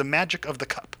that was the magic of the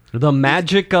cup. The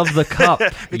magic of the cup.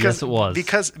 Yes, it was.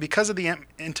 Because of the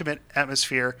intimate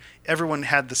atmosphere, everyone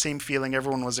had the same feeling.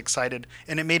 Everyone was excited,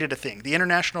 and it made it a thing. The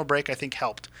international break, I think,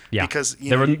 helped. Yeah. Because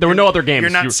there were no other games. You're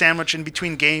not sandwiched in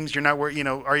between games. You're not are you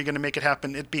going to make it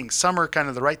happen? It being summer, kind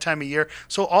of the right time of year.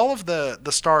 So all of the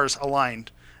stars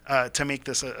aligned to make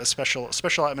this a special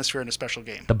atmosphere and a special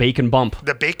game. The bacon bump.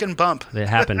 The bacon bump. It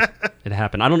happened. It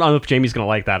happened. I don't know if Jamie's going to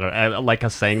like that, or like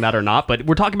us saying that or not, but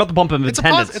we're talking about the bump of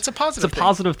attendance. It's a positive It's a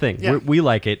positive thing. Yeah. We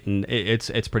like it, and it's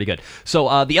pretty good.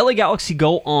 So the LA Galaxy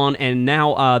go on, and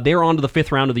now they're on to the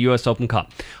 5th round of the U.S. Open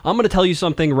Cup. I'm going to tell you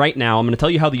something right now. I'm going to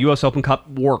tell you how the U.S. Open Cup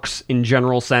works in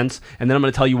general sense, and then I'm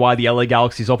going to tell you why the LA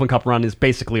Galaxy's Open Cup run is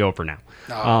basically over now.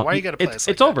 Why you got to play us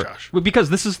like it's that, over, Josh? because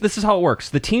this is how it works.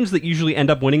 The teams that usually end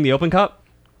up winning the Open Cup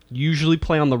usually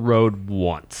play on the road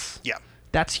once. Yeah.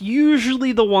 That's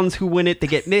usually the ones who win it.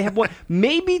 They have one,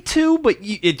 maybe two, but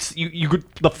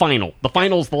the final. The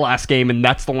final's the last game, and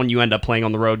that's the one you end up playing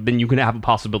on the road. Then you can have a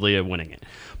possibility of winning it.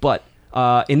 But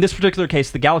in this particular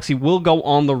case, the Galaxy will go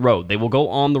on the road. They will go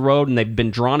on the road, and they've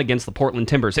been drawn against the Portland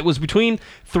Timbers. It was between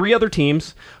 3 other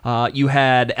teams. You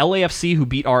had LAFC, who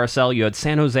beat RSL. You had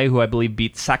San Jose, who I believe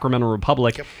beat Sacramento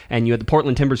Republic. Yep. And you had the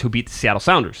Portland Timbers, who beat the Seattle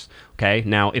Sounders. Okay,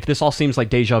 now, if this all seems like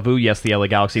deja vu, yes, the LA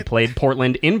Galaxy played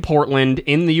Portland in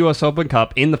the U.S. Open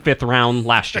Cup in the 5th round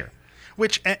last year.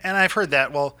 Which, and I've heard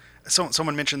that, well,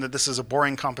 someone mentioned that this is a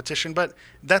boring competition, but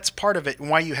that's part of it.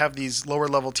 And why you have these lower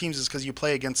level teams is because you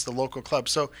play against the local club.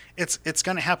 So it's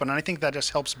going to happen. And I think that just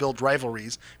helps build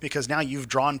rivalries, because now you've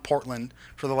drawn Portland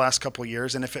for the last couple of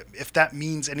years. And if that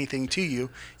means anything to you,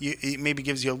 it maybe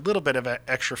gives you a little bit of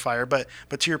extra fire. But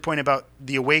to your point about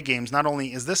the away games, not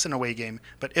only is this an away game,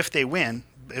 but if they win,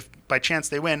 if by chance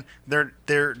they win,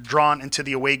 they're drawn into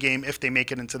the away game if they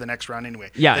make it into the next round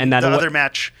anyway. Yeah, and that the other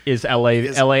match is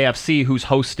LAFC, who's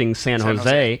hosting San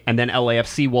Jose, and then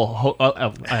LAFC will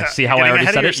see how I already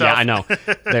said it. Yeah, I know.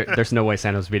 There's no way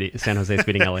San Jose is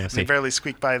beating LAFC. They barely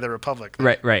squeaked by the Republic.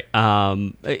 Right.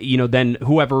 Then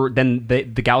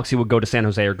the Galaxy would go to San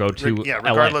Jose or go to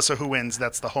regardless LA. of who wins,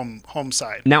 that's the home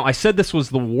side. Now, I said this was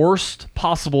the worst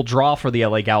possible draw for the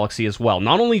LA Galaxy as well.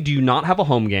 Not only do you not have a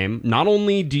home game, not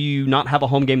only do you not have a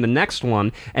home game the next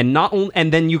one, and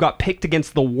then you got picked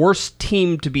against the worst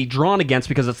team to be drawn against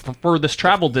because it's the furthest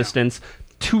travel distance,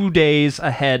 2 days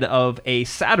ahead of a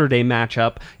Saturday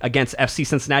matchup against FC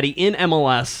Cincinnati in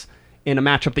MLS, in a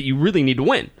matchup that you really need to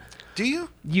win. Do you?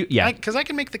 Yeah. Because I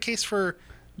can make the case for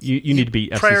you need to be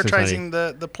prioritizing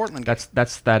the Portland game.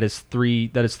 That is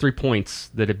 3 points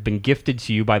that have been gifted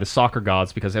to you by the soccer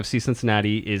gods, because FC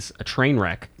Cincinnati is a train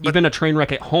wreck, even a train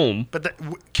wreck at home. But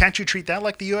can't you treat that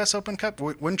like the U.S. Open Cup?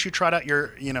 Wouldn't you trot out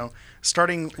your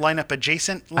starting lineup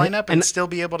adjacent lineup and still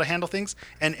be able to handle things?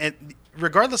 And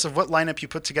regardless of what lineup you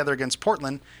put together against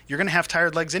Portland, you're going to have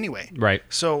tired legs anyway. Right.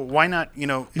 So why not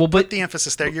put the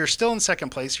emphasis there? You're still in second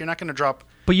place. You're not going to drop.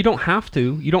 But you don't have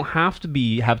to. You don't have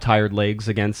to have tired legs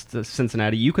against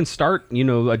Cincinnati. You can start, a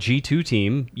G2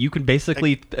 team. You can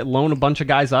basically loan a bunch of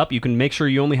guys up. You can make sure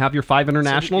you only have your 5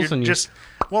 internationals.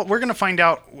 We're going to find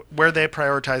out where they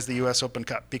prioritize the U.S. Open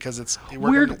Cup, because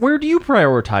where do you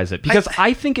prioritize it? Because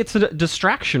I think it's a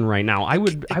distraction right now.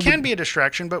 It can be a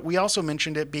distraction, but we also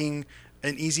mentioned it being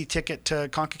an easy ticket to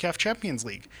CONCACAF Champions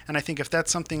League. And I think if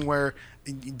that's something where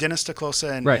Dennis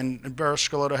Teclosa and Barros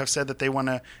Schelotto have said that they want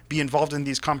to be involved in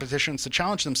these competitions to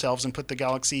challenge themselves and put the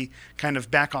Galaxy kind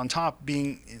of back on top,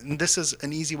 this is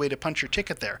an easy way to punch your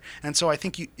ticket there. And so I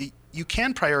think you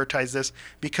can prioritize this,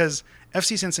 because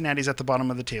FC Cincinnati is at the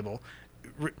bottom of the table.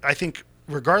 I think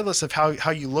regardless of how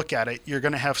you look at it, you're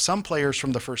going to have some players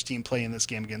from the first team play in this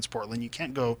game against Portland. You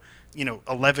can't go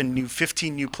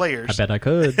 15 new players. I bet I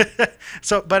could.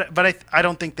 So, but I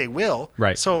don't think they will.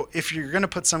 Right. So if you're going to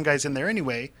put some guys in there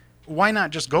anyway, why not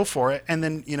just go for it? And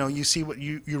then, you see what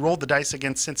you roll the dice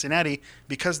against Cincinnati,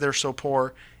 because they're so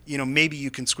poor, maybe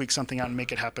you can squeak something out and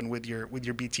make it happen with your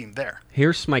B team there.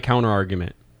 Here's my counter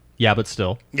argument. Yeah, but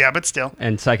still.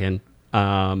 And second,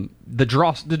 the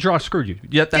draw screwed you.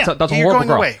 Yeah, that's a you're horrible going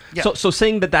draw. away. Yeah. So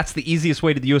saying that that's the easiest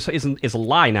way to the US is a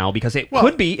lie now, because it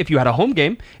could be if you had a home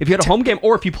game. If you had a home game,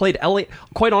 or if you played LA.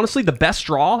 Quite honestly, the best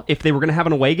draw, if they were going to have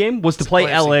an away game, was to play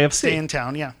LAFC. Stay in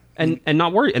town, yeah. And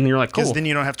not worry. And you're like, cool. Because then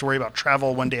you don't have to worry about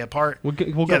travel one day apart. We'll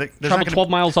go travel 12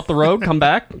 miles up the road, come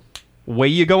back. Way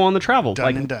you go on the travel.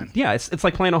 Done and done. Yeah, it's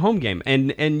like playing a home game.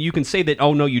 And you can say that,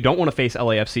 oh, no, you don't want to face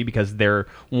LAFC because they're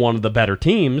one of the better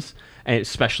teams,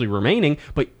 especially remaining,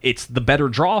 but it's the better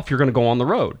draw if you're going to go on the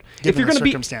road. If you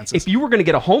were going to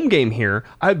get a home game here,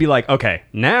 I would be like, okay,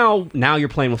 now you're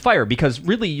playing with fire, because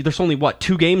really there's only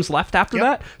 2 games left after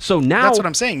that. So now that's what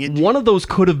I'm saying. One of those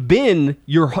could have been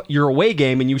your away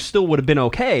game, and you still would have been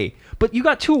okay. But you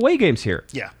got 2 away games here.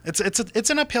 Yeah, it's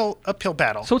an uphill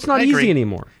battle. So it's not easy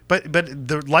anymore. But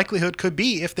the likelihood could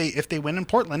be if they win in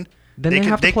Portland, then they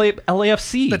have to play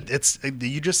LAFC. But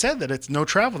you just said that it's no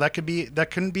travel. That could be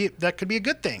a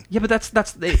good thing. Yeah, but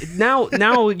that's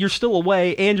now you're still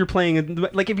away and you're playing.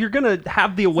 Like, if you're gonna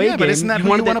have the away game, but isn't that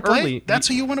who you want to play? Early. That's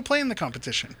who you want to play in the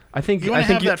competition. I think you want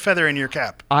to have that feather in your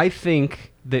cap. I think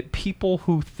that people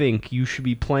who think you should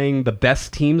be playing the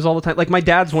best teams all the time, like my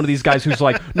dad's one of these guys who's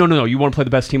like, no, you want to play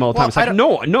the best team all the time. It's like,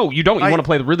 no, you don't. You want to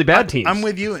play the really bad teams. I'm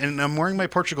with you, and I'm wearing my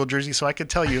Portugal jersey, so I could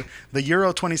tell you the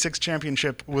Euro 26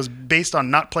 championship was based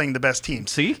on not playing the best teams.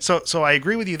 See? So I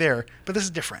agree with you there, but this is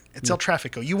different. It's El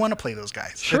Tráfico. You want to play those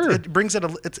guys. Sure. It brings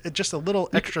it's just a little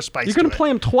extra spice. You're going to play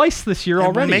them twice this year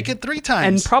already. We'll make it 3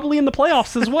 times. And probably in the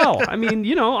playoffs as well. I mean,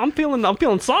 I'm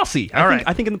feeling saucy.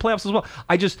 I think in the playoffs as well.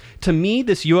 To me,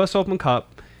 this U.S. Open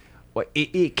Cup,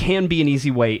 it can be an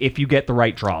easy way if you get the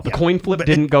right draw. The coin flip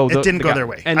didn't go their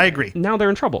way. And I agree. Now they're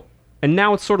in trouble. And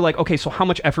now it's sort of like, okay, so how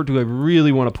much effort do I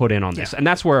really want to put in on this? Yeah. And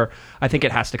that's where I think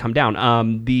it has to come down.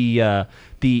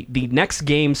 The next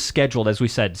game scheduled, as we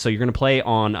said, so you're going to play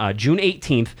on June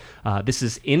 18th. This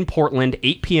is in Portland,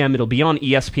 8 p.m. It'll be on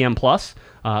ESPN Plus,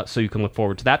 so you can look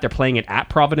forward to that. They're playing it at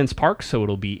Providence Park, so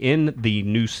it'll be in the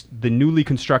newly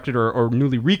constructed or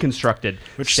newly reconstructed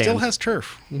Which stands. still has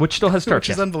turf. Which still has turf, Which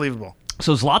is yes. unbelievable.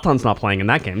 So Zlatan's not playing in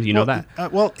that game. You know that?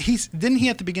 Well, didn't he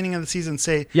at the beginning of the season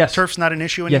say Yes. turf's not an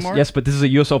issue Yes, anymore? yes, but this is a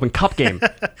U.S. Open Cup game.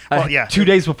 Well, yeah. 2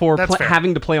 days before That's fair.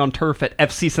 having to play on turf at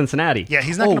FC Cincinnati. Yeah,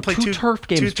 he's not going to play two turf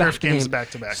games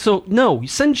back to back. So, no,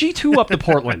 send G2 up to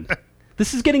Portland.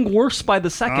 This is getting worse by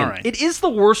the second. All right. It is the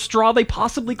worst straw they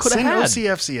possibly could have had. Send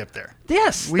OCFC up there.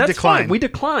 Yes, We that's decline. fine. We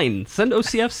decline. Send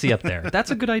OCFC up there. That's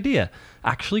a good idea.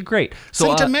 Actually, great. So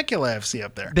Send Temecula FC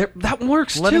up there. that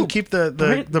works Let too. him keep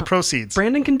the proceeds.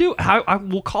 Brandon can do it. I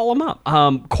will call him up.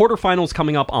 Quarterfinals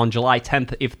coming up on July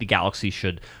 10th if the Galaxy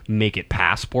should make it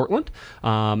past Portland.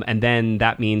 And then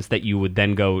that means that you would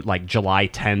then go like July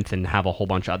 10th and have a whole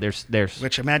bunch of there's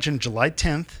Which imagine July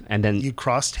 10th, And then- you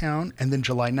cross town, and then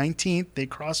July 19th they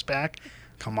cross back.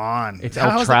 Come on, it's How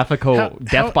El is that- Trafico, how-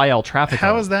 death how- by El Trafico.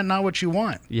 How is that not what you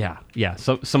want? Yeah.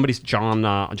 So somebody's John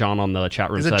on the chat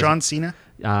room Is says it John Cena?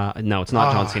 no, it's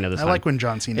not John Cena this I time. like when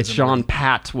John Cena's It's in John there.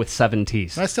 Pat with 7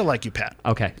 T's. I still like you, Pat.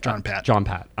 Okay. John Pat. John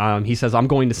Pat. He says, I'm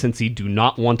going to Cincy, do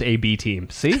not want a B team.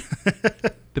 See?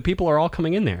 The people are all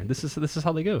coming in there. This is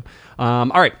how they go. All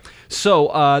right.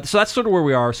 So that's sort of where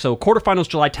we are. So quarterfinals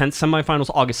July 10th, semifinals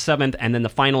August 7th, and then the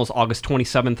finals August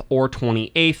 27th or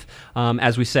 28th.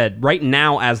 As we said, right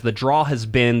now, as the draw has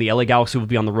been, the LA Galaxy will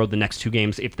be on the road the next 2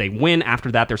 games. If they win, after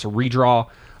that, there's a redraw.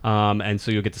 And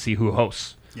so you'll get to see who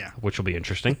hosts. Yeah. Which will be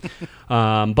interesting.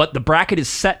 But the bracket is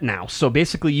set now. So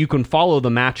basically, you can follow the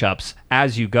matchups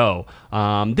as you go.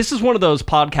 This is one of those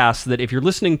podcasts that if you're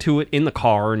listening to it in the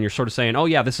car and you're sort of saying, oh,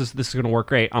 yeah, this is going to work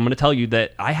great, I'm going to tell you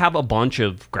that I have a bunch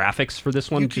of graphics for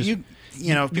this one.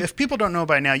 If people don't know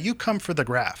by now, you come for the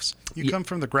graphs. You come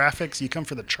from the graphics. You come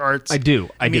for the charts. I do.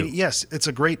 I do. Yes, it's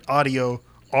a great audio,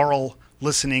 oral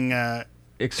listening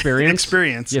Experience.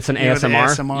 It's an You know, the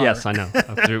ASMR. ASMR. Yes, I know.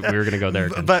 We were going to go there.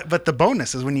 Again. But the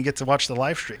bonus is when you get to watch the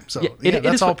live stream. So It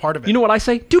that's is all part of it. You know what I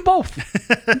say? Do both.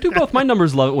 Do both. My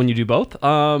numbers love it when you do both.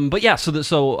 But yeah,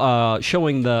 so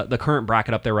showing the current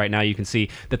bracket up there right now, you can see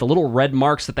that the little red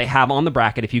marks that they have on the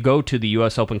bracket, if you go to the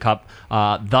US Open Cup,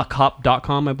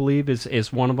 thecup.com, I believe,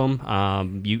 is one of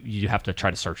them. You have to try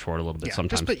to search for it a little bit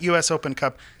sometimes. Just put US Open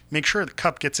Cup. Make sure the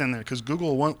cup gets in there because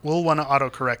Google will want to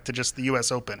autocorrect to just the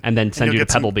US Open. And then send you'll you to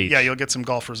get some- Pebble Beach. Yeah, you'll get some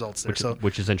golf results there.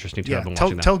 Which is interesting too. yeah, I've been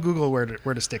watching that. tell Google where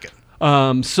to stick it.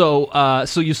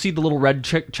 So you see the little red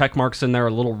check marks in there,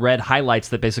 little red highlights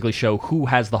that basically show who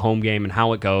has the home game and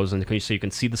how it goes, and so you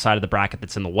can see the side of the bracket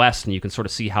that's in the West, and you can sort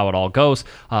of see how it all goes,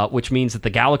 which means that the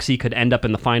Galaxy could end up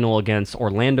in the final against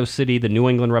Orlando City, the New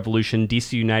England Revolution,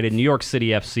 DC United, New York City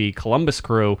FC, Columbus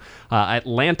Crew,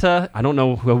 Atlanta. I don't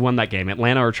know who won that game,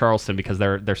 Atlanta or Charleston, because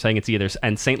they're saying it's either,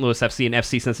 and St. Louis FC and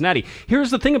FC Cincinnati.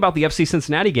 Here's the thing about the FC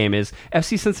Cincinnati game is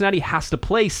FC Cincinnati has to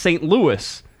play St.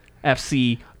 Louis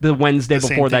FC the Wednesday The same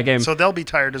before that thing. game. So they'll be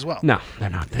tired as well. No, they're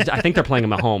not. I think they're playing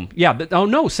them at home. Yeah, but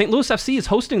no, St. Louis FC is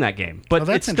hosting that game. But Oh,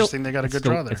 that's it's still, interesting. They got a it's good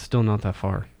still- draw there. It's still not that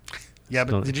far. Yeah,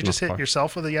 Still- but did you it's just not hit far.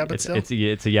 yourself with a yeah, but still? It's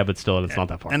a yeah, but still, it's not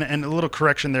that far. And a little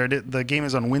correction there. The game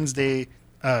is on Wednesday,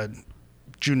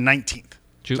 June 19th.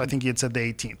 June- So I think you had said the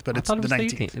 18th, but I it's thought it the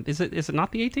was 19th. Is it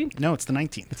not the 18th? No, it's the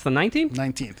 19th. It's the 19th.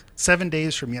 19th. 7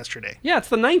 days from yesterday. Yeah, it's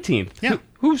the 19th. Yeah.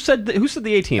 Who said the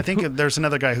 18th? I think there's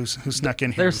another guy who snuck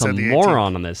in here. There's and some said the 18th.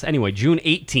 moron on this. Anyway, June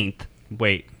 18th.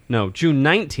 Wait. No, June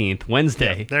 19th,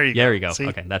 Wednesday. Yeah, there you There go. you go. See?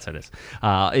 Okay, that's what it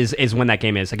is. Is when that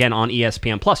game is. Again, on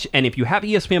ESPN Plus. And if you have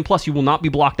ESPN Plus, you will not be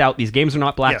blocked out. These games are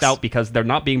not blacked Yes. out because they're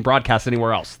not being broadcast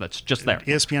anywhere else. That's just there.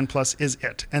 ESPN Plus is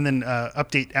it. And then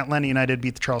update, Atlanta United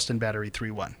beat the Charleston Battery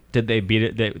 3-1. Did they beat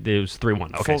it? It was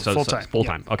 3-1. Okay, Full so time, full yeah.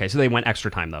 time. Okay, so they went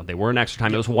extra time though. They were in extra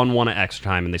time. It was 1-1 at extra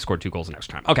time, and they scored 2 goals in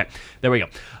extra time. Okay, there we go.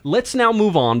 Let's now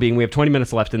move on. Being we have 20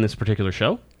 minutes left in this particular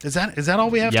show. Is that all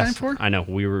we have time for? I know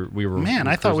we were. Man,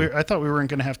 I thought we weren't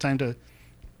going to have time to.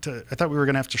 I thought we were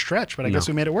going to have to stretch, but I guess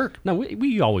we made it work. No,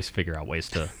 we always figure out ways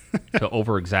to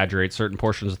over exaggerate certain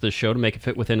portions of this show to make it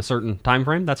fit within a certain time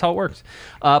frame. That's how it works.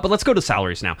 But let's go to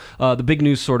salaries now. The big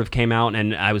news sort of came out,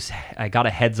 and I got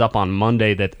a heads up on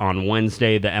Monday that on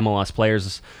Wednesday the MLS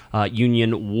Players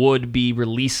Union would be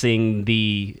releasing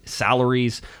the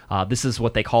salaries. This is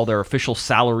what they call their official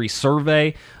salary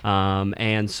survey,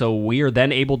 and so we are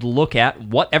then able to look at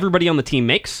what everybody on the team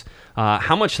makes.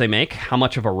 how much they make, how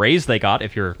much of a raise they got,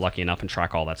 if you're lucky enough and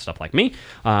track all that stuff like me,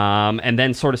 and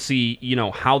then sort of see,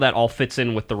 how that all fits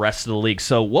in with the rest of the league.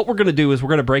 So what we're going to do is we're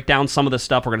going to break down some of this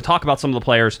stuff. We're going to talk about some of the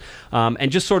players,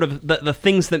 and just sort of the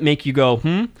things that make you go,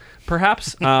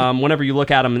 perhaps, whenever you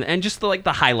look at them, and just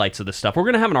the highlights of this stuff. We're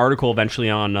going to have an article eventually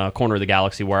on Corner of the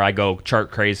Galaxy where I go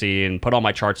chart crazy and put all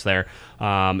my charts there,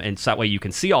 and so that way you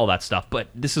can see all that stuff. But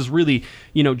this is really,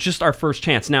 just our first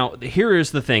chance. Now, here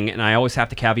is the thing, and I always have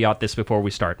to caveat this before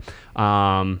we start.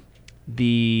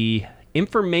 The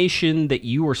information that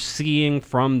you are seeing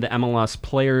from the MLS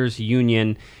Players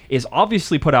Union is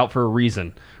obviously put out for a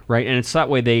reason, right? And it's that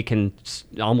way they can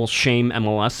almost shame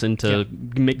MLS into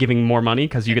giving more money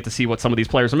because you get to see what some of these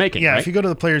players are making. Yeah, right? If you go to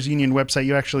the Players Union website,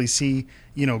 you actually see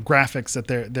graphics that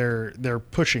they're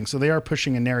pushing. So they are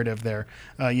pushing a narrative there.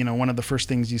 One of the first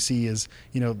things you see is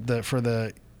for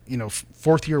the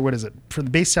fourth year, what is it? For the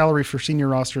base salary for senior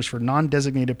rosters for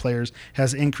non-designated players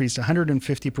has increased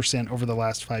 150% over the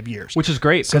last 5 years. Which is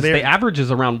great, because the average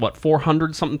is around,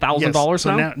 $400-something thousand dollars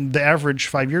now? So now the average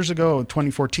 5 years ago,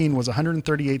 2014, was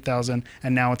 $138,000,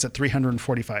 and now it's at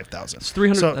 $345,000. It's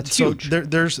 $300,000. That's huge.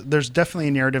 There's definitely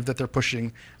a narrative that they're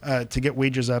pushing to get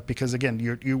wages up, because,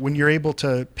 again, when you're able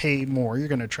to pay more, you're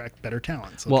going to attract better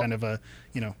talent. So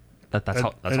that's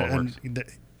how it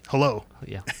works. Hello.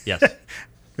 Yeah. Yes.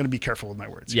 I'm going to be careful with my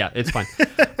words. Yeah, it's fine.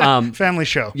 Family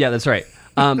show. Yeah, that's right.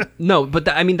 No, but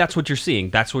that's what you're seeing.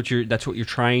 That's what you're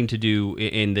trying to do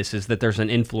in this, is that there's an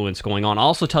influence going on. I'll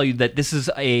also tell you that this is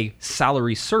a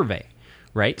salary survey,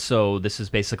 right? So this is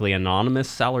basically an anonymous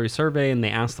salary survey, and they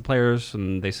ask the players,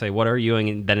 and they say, "What are you doing?"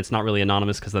 And then it's not really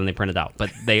anonymous because then they print it out.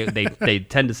 But they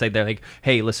tend to say, they're like,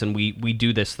 "Hey, listen, we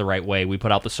do this the right way. We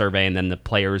put out the survey, and then the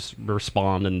players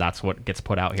respond, and that's what gets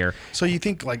put out here." So you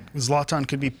think Zlatan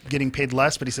could be getting paid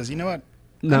less, but he says, "You know what?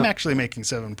 No. I'm actually making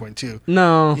 7.2."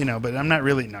 No. But I'm not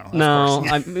really. No. No. Of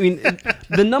course. I mean,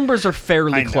 the numbers are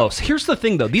fairly close. Here's the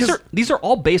thing, though. These are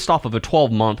all based off of a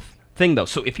 12-month thing, though.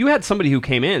 So if you had somebody who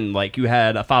came in, like you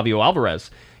had a Fabio Alvarez,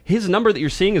 his number that you're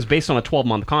seeing is based on a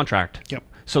 12-month contract. Yep.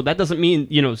 So that doesn't mean,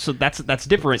 so that's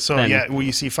different. So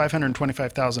you see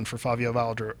 $525,000 for Fabio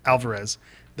Alvarez.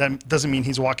 That doesn't mean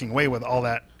he's walking away with all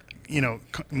that,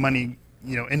 money,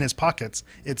 in his pockets.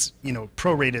 It's,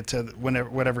 prorated to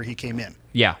whatever he came in.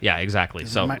 Yeah, exactly.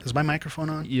 Is my microphone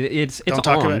on? It's Don't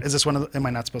talk on. about. Is this one of the? Am I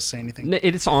not supposed to say anything?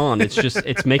 It's on. It's just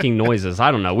it's making noises.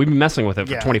 I don't know. We've been messing with it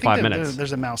for 25 minutes.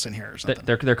 There's a mouse in here or something.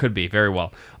 There could be, very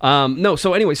well. No.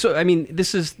 So anyway,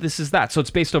 this is that. So it's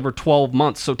based over 12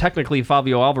 months. So technically,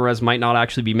 Fabio Alvarez might not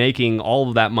actually be making all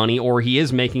of that money, or he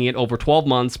is making it over 12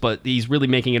 months, but he's really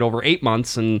making it over 8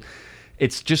 months, and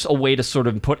it's just a way to sort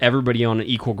of put everybody on an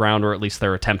equal ground, or at least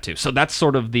their attempt to. So that's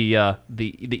sort of the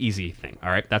easy thing. All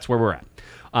right, that's where we're at.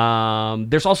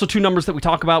 There's also two numbers that we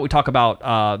talk about. We talk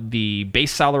about the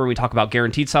base salary. We talk about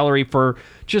guaranteed salary. For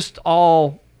just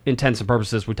all intents and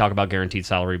purposes, we talk about guaranteed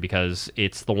salary because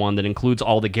it's the one that includes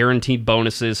all the guaranteed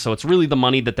bonuses. So it's really the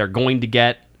money that they're going to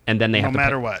get, and then they have to pay.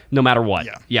 No matter what.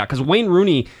 Yeah, because Wayne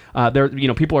Rooney,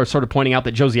 people are sort of pointing out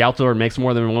that Josie Altidore makes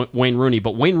more than Wayne Rooney,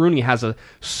 but Wayne Rooney has a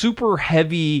super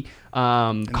heavy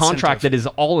contract that is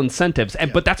all incentives,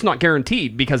 but that's not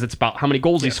guaranteed because it's about how many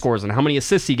goals he scores and how many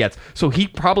assists he gets. So he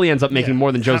probably ends up making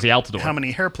more than Josie Altidore. How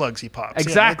many hair plugs he pops?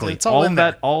 Exactly. It's all in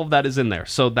there. All of that is in there.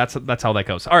 So that's how that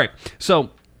goes. All right.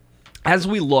 So as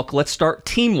we look, let's start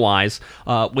team-wise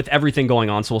with everything going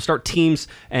on. So we'll start teams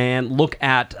and look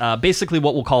at basically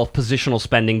what we'll call positional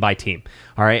spending by team.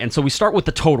 All right, and so we start with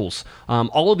the totals.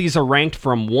 All of these are ranked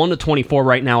from 1 to 24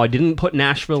 right now. I didn't put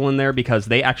Nashville in there because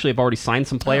they actually have already signed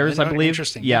some players, I believe.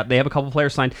 Interesting. Yeah, they have a couple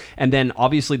players signed. And then,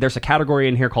 obviously, there's a category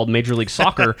in here called Major League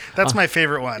Soccer. That's my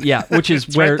favorite one. Yeah, which is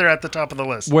it's right there at the top of the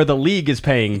list. Where the league is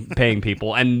paying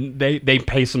people, and they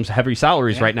pay some heavy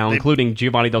salaries right now, including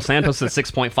Giovanni Dos Santos at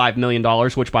 $6.5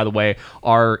 million, which, by the way,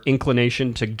 our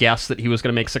inclination to guess that he was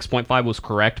going to make 6.5 was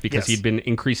correct because he'd been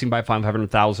increasing by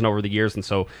 500,000 over the years, and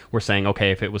so we're saying,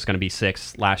 okay, if it was going to be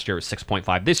 6 last year, it was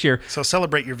 6.5 this year. So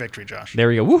celebrate your victory, Josh.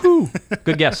 There you go. Woohoo!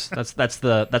 Good guess. That's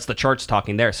the charts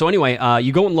talking there. So anyway,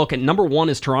 you go and look at number 1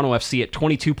 is Toronto FC at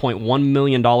 $22.1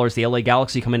 million. The LA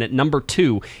Galaxy come in at number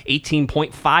 2,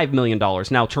 $18.5 million.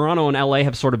 Now, Toronto and LA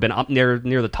have sort of been up near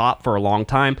the top for a long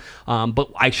time, but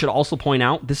I should also point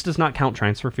out, this does not count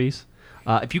transfer fees.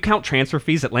 If you count transfer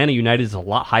fees, Atlanta United is a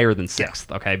lot higher than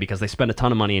 6th, okay, because they spend a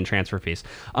ton of money in transfer fees.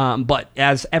 But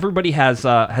as everybody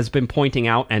has been pointing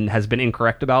out and has been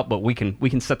incorrect about, but we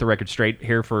can set the record straight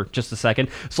here for just a second.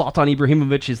 Zlatan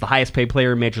Ibrahimovic is the highest paid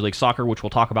player in Major League Soccer, which we'll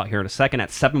talk about here in a second, at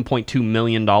 $7.2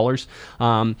 million.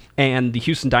 And the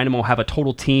Houston Dynamo have a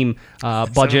total team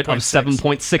budget of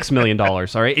 $7.6 million. All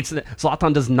right,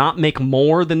 Zlatan does not make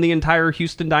more than the entire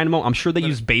Houston Dynamo. I'm sure they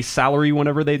use base salary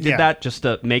whenever they did that just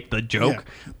to make the joke,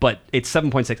 but it's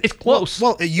 7.6. It's close.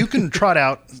 Well, you can trot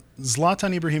out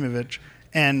Zlatan Ibrahimovic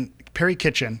and Perry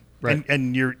Kitchen. Right.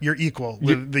 And you're equal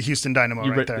with the Houston Dynamo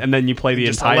right there. And then you play the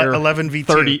entire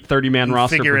 11v2. 30-man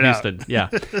roster for Houston. Out. Yeah.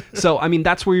 So, I mean,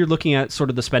 that's where you're looking at sort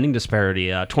of the spending disparity.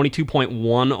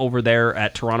 22.1 over there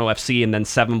at Toronto FC and then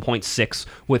 7.6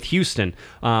 with Houston.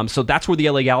 So that's where the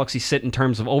LA Galaxy sit in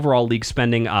terms of overall league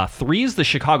spending. 3 is the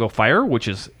Chicago Fire, which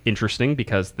is interesting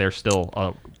because they're still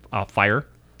a fire.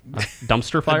 A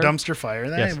dumpster fire? A dumpster fire.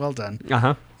 Yes. Well done.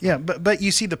 Uh-huh. Yeah, but you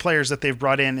see the players that they've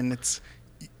brought in, and it's...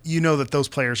 You know that those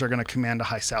players are going to command a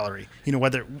high salary. You know,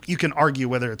 whether you can argue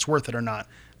whether it's worth it or not,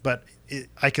 but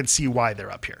I can see why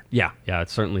they're up here. Yeah, it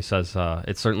certainly says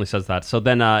that. So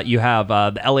then you have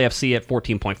the LAFC at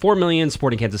 $14.4 million,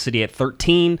 Sporting Kansas City at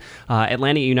 $13,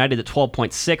 Atlanta United at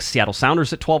 $12.6, Seattle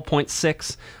Sounders at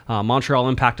 $12.6, Montreal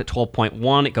Impact at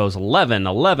 $12.1. It goes 11,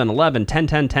 11, 11, 10,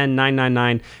 10, 10, 9, 9,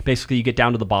 9. Basically, you get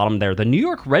down to the bottom there. The New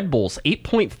York Red Bulls,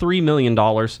 $8.3 million.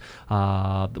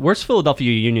 Where's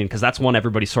Philadelphia Union? Because that's one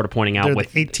everybody's sort of pointing out. They're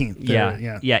with the 18th.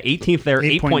 Yeah, 18th there,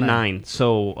 8.9.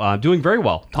 So doing very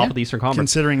well, top of the Eastern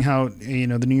Conference. Considering how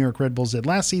the New York Red Bulls did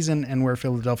last season and where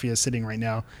Philadelphia is sitting right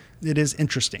now, it is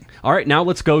interesting. All right, now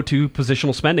let's go to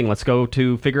positional spending. Let's go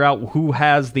to figure out who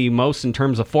has the most in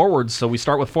terms of forwards. So we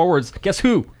start with forwards. Guess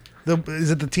who? Is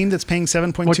it the team that's paying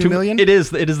 $7.2 million? It is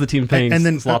the team paying and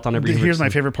then Zlatan Ibrahimovic. Here's my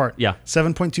favorite part. Yeah.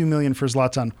 $7.2 million for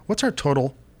Zlatan. What's our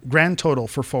grand total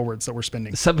for forwards that we're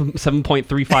spending?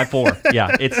 7.354.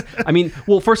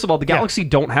 Yeah, first of all, the Galaxy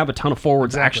don't have a ton of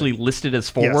forwards actually listed as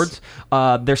forwards.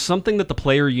 Yes. There's something that the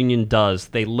player union does.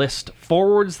 They list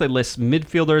forwards, they list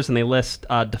midfielders, and they list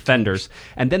defenders.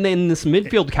 And then in this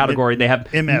midfield category, they have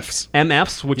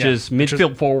MFs, which is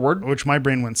midfield forward. Which my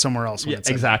brain went somewhere else.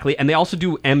 Exactly. And they also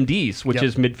do MDs, which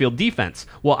is midfield defense.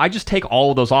 Well, I just take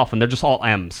all of those off, and they're just all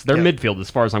Ms. They're midfield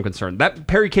as far as I'm concerned. That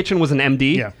Perry Kitchen was an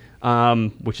MD. Yeah.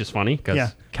 Which is funny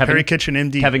because Perry Kitchen,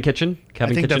 MD. Kevin Kitchen,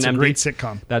 I think that's MD. a great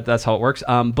sitcom. That's how it works.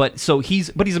 But he's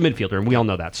a midfielder, and we all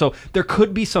know that. So there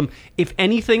could be some, if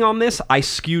anything, on this. I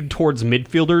skewed towards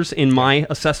midfielders in my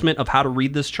assessment of how to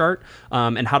read this chart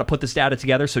and how to put this data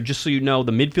together. So just so you know,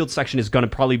 the midfield section is going to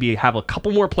probably have a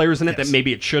couple more players in it that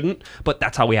maybe it shouldn't, but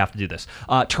that's how we have to do this.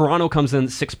 Toronto comes in at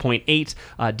 6.8,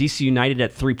 DC United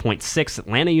at 3.6,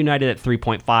 Atlanta United at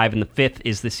 3.5, and the 5th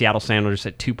is the Seattle Sounders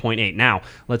at 2.8. Now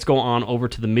let's go on over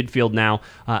to the midfield now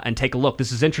and take a look.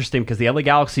 This is interesting because the LA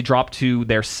Galaxy dropped to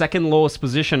their second lowest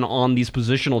position on these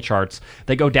positional charts.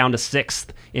 They go down to 6th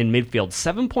in midfield.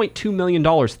 $7.2 million.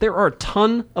 There are a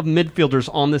ton of midfielders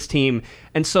on this team.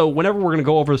 And so whenever we're going to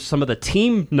go over some of the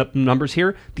team numbers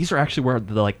here, these are actually where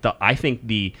I think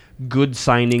the good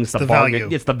signings, the bargain,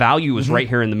 value. It's the value is right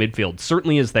here in the midfield.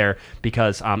 Certainly is there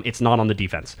because it's not on the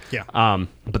defense. Yeah.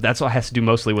 But that's what has to do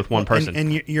mostly with one person.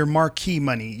 And your marquee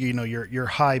money, your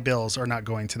high bills are not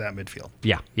going to that midfield.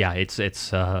 Yeah.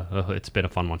 It's been a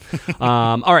fun one.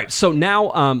 All right, so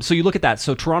now, so you look at that.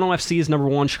 So Toronto FC is number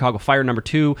 1, Chicago Fire number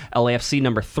 2, LAFC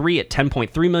number 3 at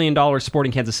 $10.3 million,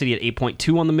 Sporting Kansas City at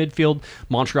 8.2 on the midfield,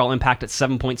 Montreal Impact at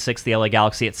 7.6, the LA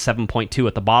Galaxy at 7.2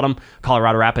 at the bottom,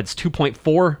 Colorado Rapids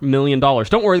 $2.4 million.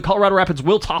 Don't worry, the Colorado Rapids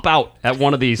will top out at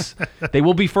one of these. They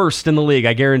will be first in the league,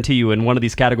 I guarantee you, in one of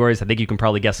these categories. I think you can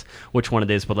probably guess which one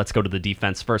it is, but let's go to the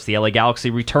defense first. The LA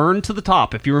Galaxy returned to the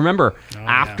top. If you remember,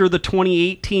 after the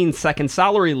 2018 second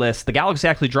salary list, the Galaxy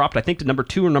actually dropped, I think, to number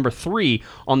 2 or number 3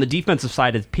 on the defensive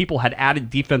side as people had added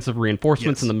defensive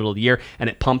reinforcements in the middle of the year, and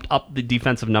it pumped up the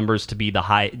defensive numbers to be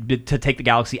to take the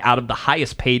Galaxy out of the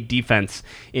highest paid defense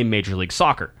in Major League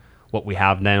Soccer. What we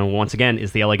have then, once again,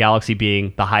 is the LA Galaxy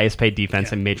being the highest paid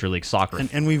defense in Major League Soccer.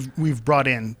 And we've brought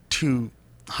in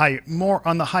more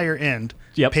on the higher end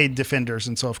paid defenders,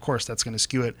 and so of course that's going to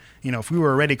skew it. If we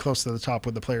were already close to the top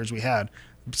with the players we had,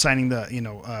 signing the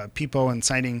Pipo and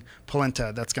signing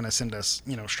Polenta, that's going to send us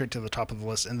straight to the top of the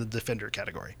list in the defender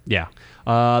category. Yeah.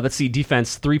 Let's see.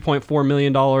 Defense, $3.4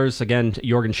 million. Again,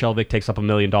 Jorgen Skjelvik takes up $1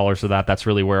 million of that. That's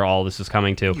really where all this is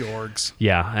coming to. Jorgs.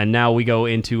 Yeah. And now we go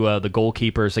into the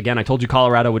goalkeepers. Again, I told you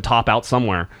Colorado would top out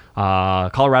somewhere.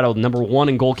 Colorado, number 1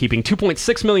 in goalkeeping,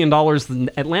 $2.6 million.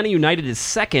 Atlanta United is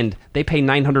second. They pay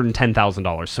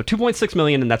 $910,000. So $2.6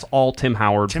 million, and that's all Tim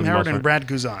Howard. Tim Howard and Brad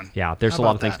Guzan. Yeah, there's How a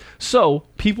lot of about things. that? So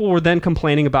people were then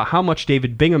complaining about how much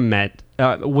David Bingham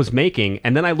was making,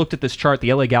 and then I looked at this chart.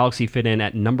 The LA Galaxy fit in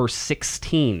at number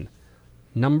 16.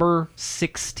 Number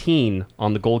 16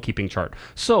 on the goalkeeping chart.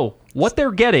 So what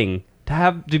they're getting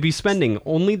to be spending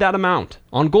only that amount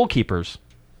on goalkeepers.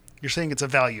 You're saying it's a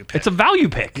value pick. It's a value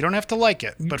pick. You don't have to like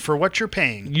it, but for what you're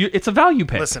paying, It's a value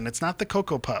pick. listen, it's not the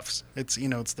Cocoa Puffs. It's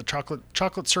it's the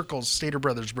chocolate circles Stater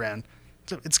Brothers brand.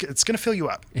 It's going to fill you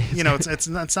up. It's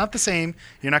not the same.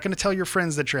 You're not going to tell your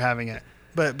friends that you're having it,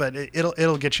 but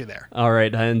it'll get you there. All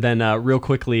right, and then real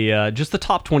quickly, just the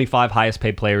top 25 highest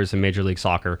paid players in Major League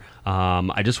Soccer.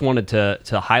 I just wanted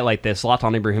to highlight this.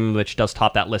 Zlatan Ibrahimovic does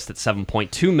top that list at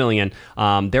 $7.2 million.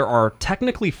 There are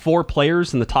technically 4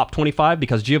 players in the top 25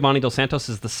 because Giovanni Dos Santos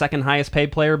is the second highest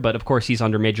paid player, but of course he's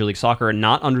under Major League Soccer and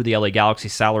not under the LA Galaxy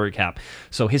salary cap.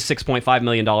 So his $6.5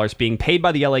 million being paid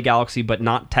by the LA Galaxy, but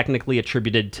not technically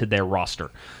attributed to their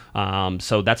roster.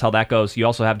 So that's how that goes. You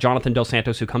also have Jonathan Dos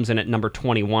Santos, who comes in at number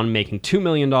 21, making $2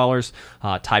 million,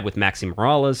 tied with Maxi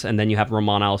Morales. And then you have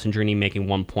Roman Alessandrini making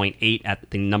 1.8 at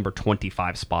the number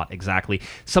 25 spot exactly.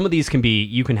 Some of these can be,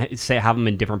 you can have them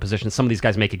in different positions. Some of these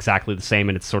guys make exactly the same,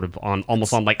 and it's sort of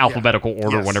almost on like alphabetical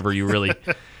order Yes. whenever you really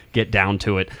get down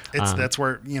to it. That's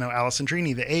where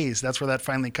Alessandrini, the A's. That's where that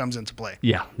finally comes into play.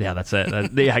 Yeah, that's it.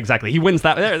 Yeah, exactly. He wins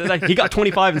that. He got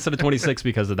 25 instead of 26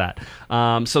 because of that.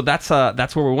 So that's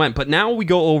where we went. But now we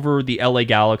go over the LA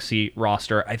Galaxy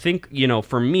roster. I think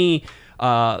for me,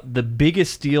 the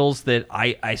biggest deals that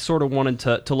I sort of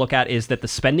wanted to look at is that the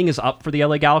spending is up for the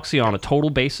LA Galaxy on a total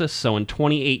basis. So in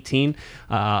 2018,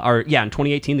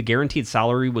 the guaranteed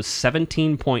salary was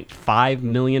 $17.5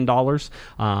 million,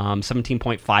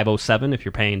 17.507 if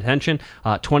you're paying attention.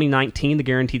 2019, the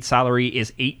guaranteed salary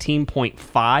is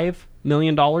 $18.5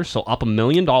 million, so up $1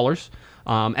 million.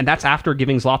 And that's after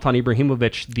giving Zlatan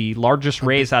Ibrahimovic the largest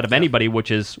raise out of anybody, which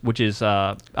is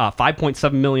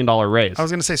 $5.7 million raise. I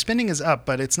was going to say spending is up,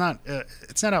 but it's not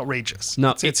outrageous.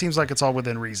 No, it seems like it's all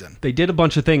within reason. They did a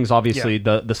bunch of things. Obviously,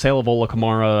 the sale of Ola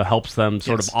Kamara helps them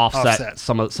sort of offset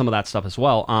some of that stuff as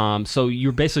well. So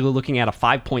you're basically looking at a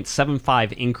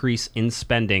 5.75 increase in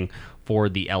spending for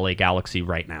the LA Galaxy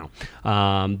right now.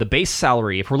 The base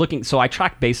salary, if we're looking, so I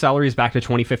tracked base salaries back to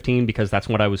 2015 because that's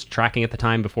what I was tracking at the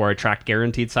time before I tracked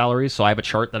guaranteed salaries. So I have a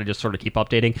chart that I just sort of keep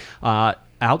updating.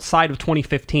 Outside of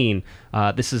 2015,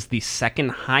 this is the second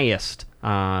highest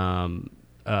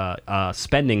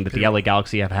spending that the LA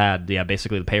Galaxy have had,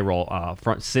 basically the payroll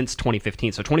since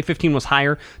 2015. So 2015 was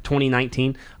higher.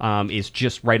 2019 is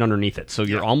just right underneath it. So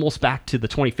you're almost back to the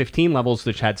 2015 levels,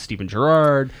 which had Steven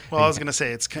Gerrard. Well, I was going to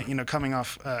say it's coming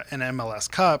off an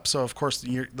MLS Cup, so of course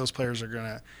those players are going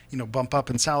to bump up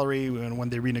in salary when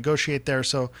they renegotiate there.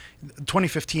 So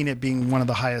 2015, it being one of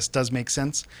the highest, does make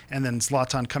sense. And then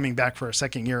Zlatan coming back for a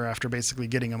second year after basically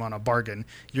getting him on a bargain,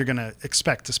 you're going to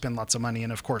expect to spend lots of money,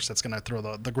 and of course that's going to throw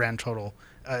the grand total.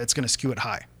 It's going to skew it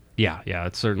high. Yeah,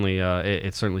 it certainly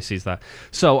sees that.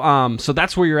 So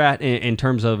that's where you're at in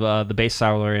terms of the base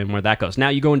salary and where that goes. Now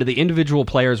you go into the individual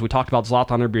players. We talked about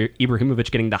Zlatan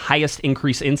Ibrahimovic getting the highest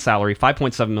increase in salary,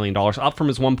 $5.7 million, up from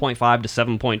his 1.5 to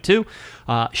 7.2.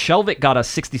 Skjelvik got a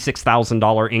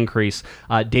 $66,000 increase.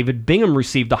 David Bingham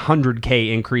received a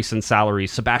 $100K increase in salary.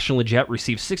 Sebastian Lletget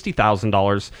received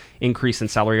 $60,000 increase in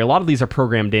salary. A lot of these are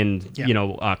programmed in,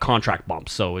 contract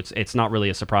bumps, so it's not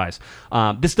really a surprise.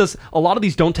 A lot of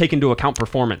these don't take into account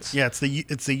performance. Yeah, it's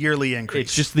the yearly increase.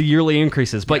 It's just the yearly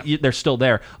increases, but they're still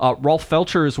there. Rolf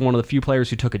Felcher is one of the few players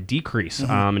who took a decrease.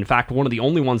 Mm-hmm. In fact, one of the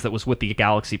only ones that was with the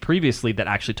Galaxy previously that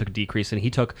actually took a decrease, and he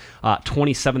took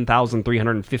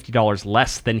 $27,350 less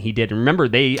than he did. Remember,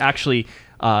 they actually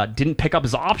didn't pick up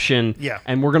his option,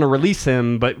 and we're going to release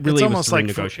him, but really it's it almost was like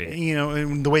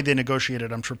renegotiate. the way they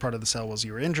negotiated, I'm sure part of the sale was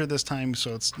you were injured this time,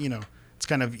 so it's it's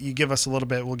kind of, you give us a little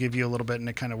bit, we'll give you a little bit, and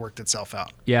it kind of worked itself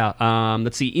out. Yeah.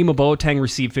 Let's see. Imo Boateng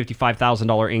received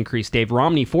 $55,000 increase. Dave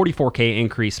Romney, $44K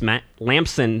increase. Matt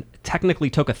Lampson technically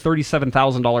took a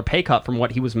 $37,000 pay cut from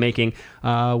what he was making.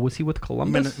 Was he with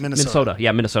Columbus? Minnesota.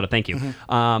 Yeah, Minnesota. Thank you.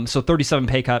 Mm-hmm. So 37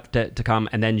 pay cut to come.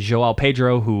 And then Joao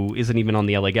Pedro, who isn't even on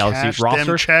the LA Galaxy Cash roster.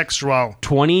 them checks, Joao.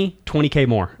 20K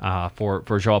more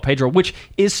for Joao Pedro, which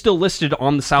is still listed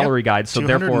on the salary guide. So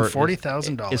therefore,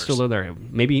 $240,000. it's still there.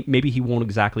 Maybe he won't won't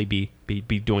exactly be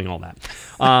doing all that.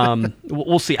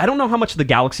 We'll see. I don't know how much the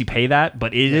Galaxy pay that,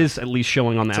 but it is at least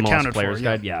showing on the MLS Players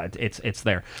Guide. Yeah, it's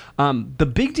there. The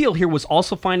big deal here was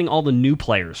also finding all the new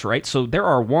players, right? So there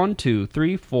are 1, 2,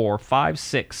 3, 4, 5,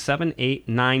 6, 7, 8,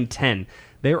 9, 10.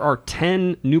 There are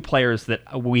 10 new players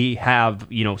that we have,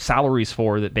 salaries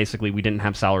for that basically we didn't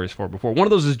have salaries for before. One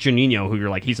of those is Juninho, who you're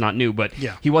like, he's not new, but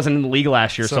he wasn't in the league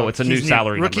last year, so it's a new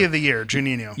salary Rookie number. of the year,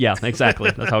 Juninho. Yeah,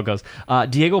 exactly. That's how it goes.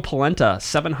 Diego Polenta,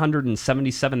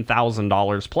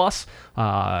 $777,000 plus.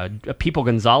 Pipo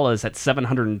Gonzalez at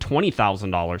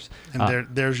 $720,000. And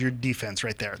there's your defense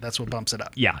right there. That's what bumps it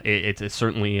up. Yeah, it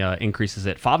certainly increases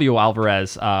it. Fabio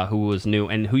Alvarez, who was new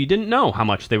and who you didn't know how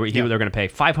much they were going to pay,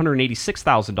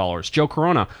 $586,000. Joe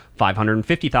Corona,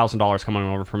 $550,000 coming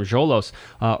over from Xolos.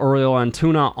 Oriol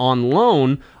Antuna on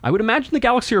loan. I would imagine the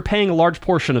Galaxy are paying a large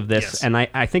portion of this, and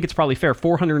I think it's probably fair,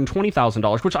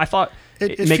 $420,000, which I thought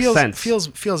it makes sense.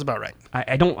 Feels about right.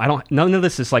 I don't. None of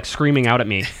this is like screaming out at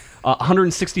me.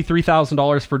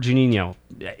 $163,000 for Juninho.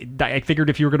 I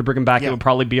figured if you were going to bring him back, it would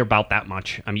probably be about that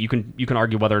much. I mean, you can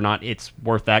argue whether or not it's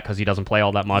worth that because he doesn't play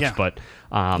all that much. But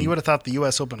you would have thought the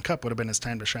U.S. Open Cup would have been his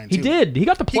time to shine. He did. He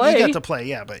got to play. He got to play.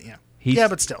 Yeah, but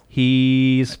but still,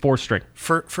 he's fourth string.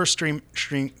 First team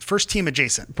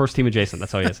adjacent. First team adjacent.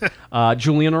 That's how he is.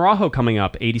 Julian Araujo coming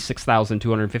up,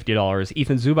 $86,250.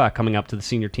 Ethan Zubac coming up to the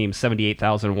senior team,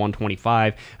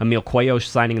 $78,125. Emil Cuello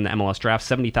signing in the MLS draft,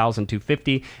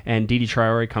 $70,250. And Didi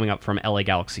Traore coming up from LA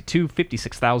Galaxy 2,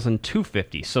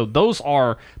 $56,250. So those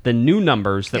are the new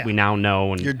numbers that we now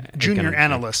know. And your junior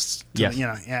analysts,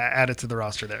 added to the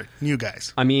roster there. New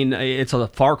guys. I mean, it's a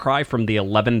far cry from the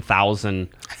 11,000.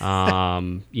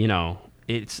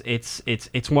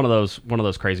 It's one of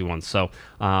those crazy ones. So,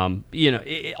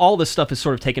 all this stuff is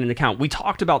sort of taken into account. We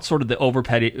talked about sort of the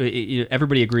overpaid.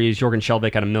 Everybody agrees Jorgen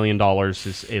Skjelvik at $1 million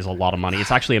is a lot of money.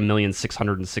 It's actually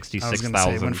 $1,666,000. I was going to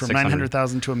say it went from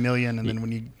 $900,000 to $1 million, and then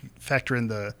when you factor in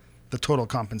the total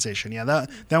compensation, that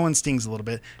one stings a little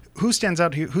bit. Who stands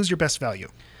out here? Who's your best value?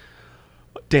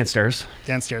 Dan Stairs.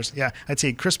 Yeah. I'd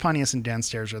say Chris Pontius and Dan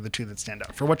Stairs are the two that stand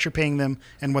out for what you're paying them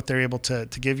and what they're able to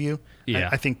give you. Yeah.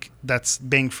 I think that's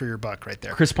bang for your buck right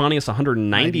there. Chris Pontius,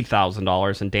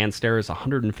 $190,000, and Dan Stairs,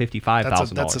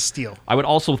 $155,000. That's a steal. I would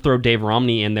also throw Dave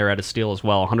Romney in there at a steal as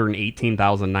well,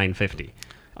 $118,950.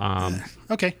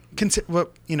 Okay.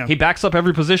 He backs up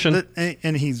every position.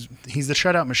 And he's the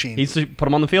shutout machine. He's to put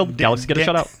him on the field. Galaxy get a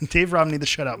shutout. Dave Romney, the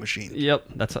shutout machine. Yep.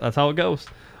 That's how it goes.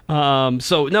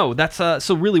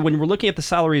 So really when we're looking at the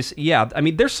salaries, I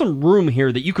mean, there's some room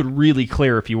here that you could really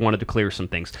clear if you wanted to clear some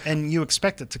things. And you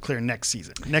expect it to clear next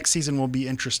season. Next season will be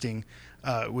interesting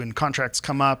when contracts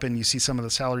come up and you see some of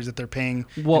the salaries that they're paying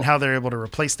and how they're able to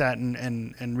replace that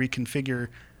and reconfigure.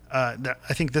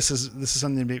 I think this is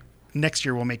something that next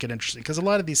year will make it interesting because a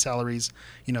lot of these salaries,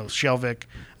 Skjelvik,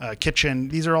 Kitchen,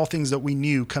 these are all things that we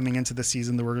knew coming into the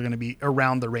season that were going to be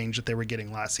around the range that they were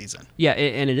getting last season. Yeah,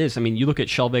 and it is. I mean, you look at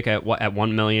Skjelvik at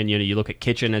 $1 million. You look at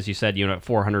Kitchen, as you said, at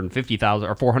 $450,000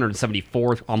 or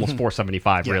 $474, almost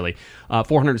 $475 really,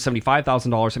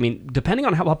 $475,000. I mean, depending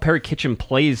on how Perry Kitchen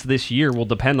plays this year, will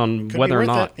depend on whether or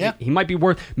not he might be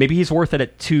worth. Maybe he's worth it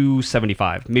at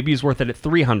 $275. Maybe he's worth it at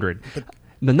 $300. But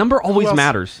the number always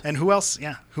matters. And who else?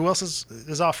 Yeah. Who else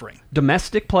is offering?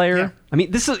 Domestic player. Yeah. I mean,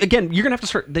 this is, again, you're going to have to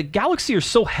start. The Galaxy are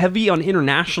so heavy on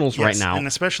internationals right now. And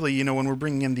especially, when we're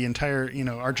bringing in the entire,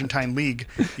 Argentine league,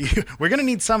 we're going to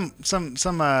need some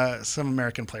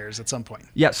American players at some point.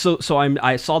 Yeah. So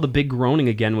I saw the big groaning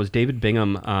again was David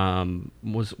Bingham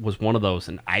was one of those.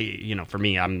 And for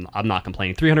me, I'm not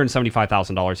complaining.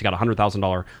 $375,000. You got a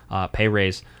 $100,000 pay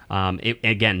raise.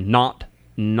 Again, not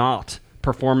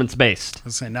performance based. I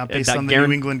was saying not based on the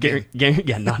New England game.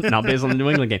 Not based on the New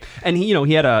England game. And he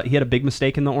had a big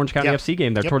mistake in the Orange County FC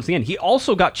game there towards the end. He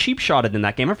also got cheap shotted in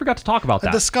that game. I forgot to talk about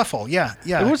that. The scuffle, yeah.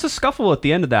 There was a scuffle at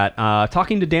the end of that.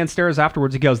 Talking to Dan Stairs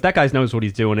afterwards, he goes, "That guy knows what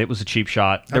he's doing. It was a cheap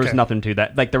shot. There was nothing to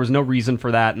that. Like there was no reason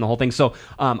for that and the whole thing." So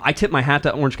I tip my hat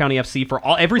to Orange County FC for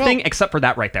everything except for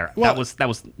that right there. It was.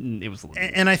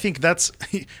 And I think that's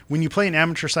when you play an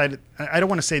amateur side. I don't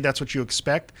want to say that's what you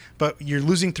expect, but you're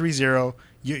losing 3-0.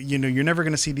 You're never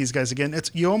going to see these guys again.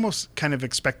 You almost kind of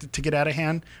expect it to get out of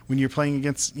hand when you're playing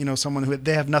against someone who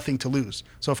they have nothing to lose.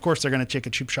 So of course they're going to take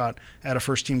a cheap shot at a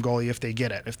first team goalie if they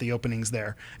get it, if the opening's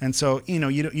there. And so you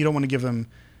don't want to give them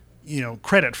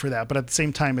credit for that, but at the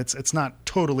same time it's not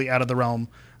totally out of the realm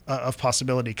of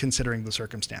possibility considering the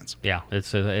circumstance. Yeah,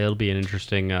 it'll be an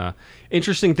interesting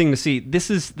thing to see. This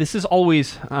is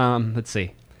always let's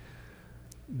see.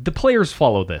 The players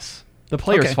follow this. The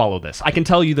players Okay. follow this. I can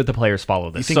tell you that the players follow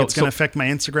this. You think it's going to affect my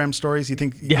Instagram stories? You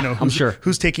think, Yeah, you know, I'm sure.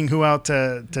 who's taking who out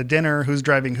to dinner, who's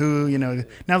driving who, you know,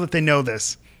 now that they know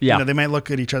this, Yeah. you know, they might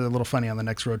look at each other a little funny on the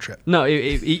next road trip. No,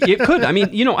 it could. I mean,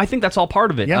 you know, I think that's all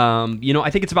part of it. Yeah. You know, I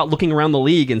think it's about looking around the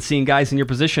league and seeing guys in your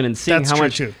position and seeing That's how true,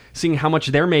 much too. seeing how much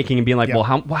they're making and being like, Yeah.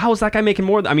 well, how is that guy making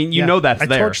more? I mean, you Yeah. know that's I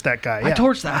there. torched that guy, I yeah.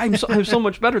 torched that. I'm so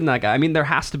much better than that guy. I mean, there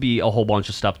has to be a whole bunch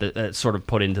of stuff that's sort of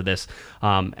put into this,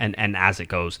 and as it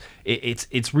goes,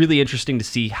 it's really interesting to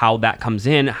see how that comes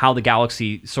in, how the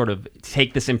Galaxy sort of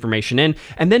take this information in,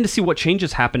 and then to see what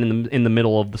changes happen in the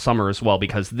middle of the summer as well,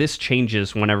 because this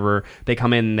changes whenever they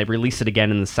come in and they release it again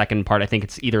in the second part. I think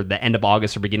it's either the end of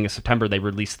August or beginning of September. They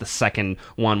release the second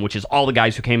one, which is all the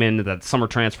guys who came into that summer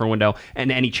transfer window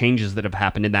and any changes that have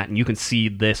happened in that, and you can see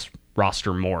this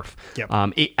roster morph.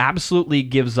 Yep. It absolutely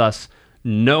gives us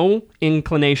no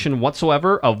inclination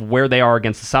whatsoever of where they are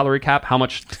against the salary cap, how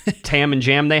much TAM and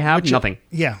jam they have, nothing.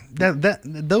 Yeah,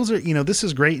 those are, you know, this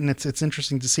is great, and it's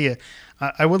interesting to see it.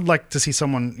 I would like to see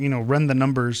someone, you know, run the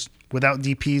numbers without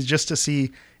DPs just to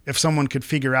see if someone could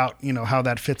figure out, you know, how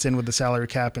that fits in with the salary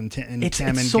cap and TAM and It's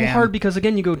so GAM. hard because,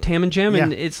 again, you go TAM and jam,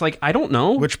 and Yeah. it's like, I don't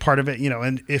know. Which part of it, you know,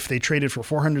 and if they traded for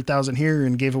 400,000 here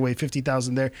and gave away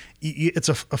 50,000 there, it's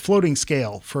a floating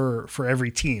scale for every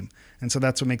team, and so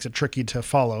that's what makes it tricky to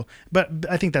follow. But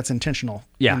I think that's intentional,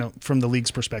 Yeah. you know, from the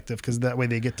league's perspective, because that way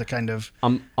they get to kind of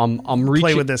I'm play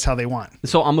reaching, with this how they want.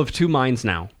 So I'm of two minds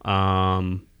now.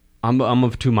 I'm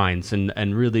of two minds, and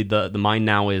really the mind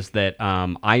now is that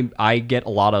I get a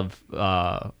lot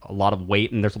of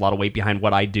weight, and there's a lot of weight behind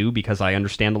what I do because I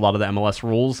understand a lot of the MLS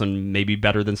rules, and maybe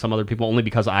better than some other people, only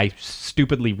because I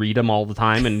stupidly read them all the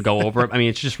time and go over it. I mean,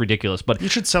 it's just ridiculous. But You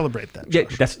should celebrate that. yeah,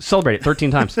 Josh. that's celebrate it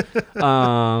 13 times.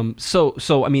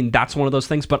 So I mean, that's one of those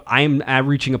things. But I'm at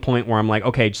reaching a point where I'm like,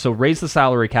 okay, so raise the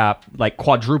salary cap, like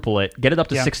quadruple it, get it up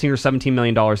to Yeah. 16 or 17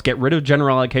 million dollars, get rid of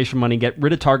general allocation money, get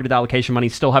rid of targeted allocation money,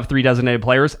 still have 3 designated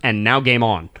players, and now game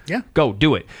on. Yeah. Go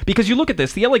do it. Because you look at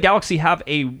this, the LA Galaxy have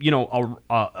a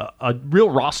real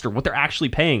roster, what they're actually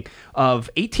paying, of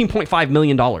 $18.5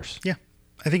 million. Yeah,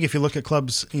 I think if you look at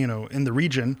clubs, you know, in the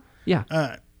region,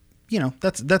 Yeah. you know,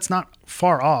 that's not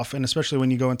far off, and especially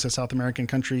when you go into South American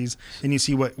countries and you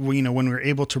see what you know, when we're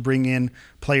able to bring in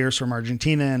players from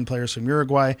Argentina and players from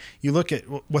Uruguay, you look at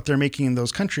what they're making in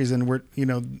those countries, and we're, you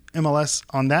know, MLS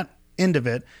on that end of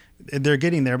it, they're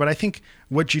getting there. But I think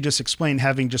what you just explained,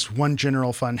 having just one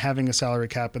general fund, having a salary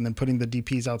cap, and then putting the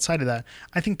DPs outside of that,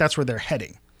 I think that's where they're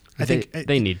heading. I think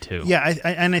they need to. Yeah,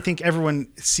 and I think everyone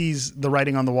sees the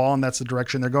writing on the wall, and that's the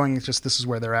direction they're going. It's just this is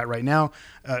where they're at right now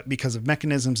because of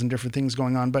mechanisms and different things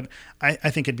going on. But I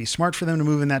think it'd be smart for them to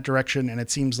move in that direction, and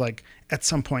it seems like at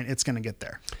some point it's going to get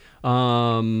there.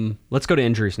 Let's go to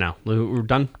injuries now. We're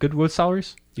done. Good with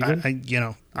salaries? You good?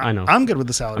 I know. I'm good with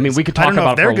the salaries. I mean, we could I talk don't know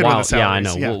about if they're it for a good while. with the Yeah, I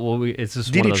salaries. know. Yeah. Well, it's just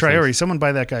one Didi of those things. Traore, someone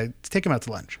buy that guy. Take him out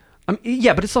to lunch.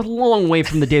 Yeah, but it's a long way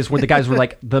from the days where the guys were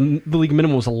like the league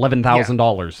minimum was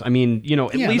 $11,000. I mean, you know,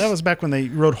 at Yeah, least that was back when they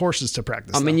rode horses to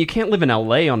practice. I mean, you can't live in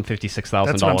LA on $56,000.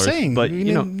 that's what I'm saying. But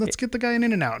you know, let's get the guy in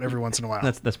and out every once in a while.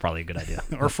 that's probably a good idea.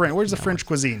 Or where's the French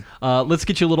cuisine? Let's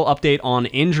get you a little update on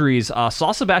injuries.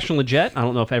 Saw Sebastian Lletget. I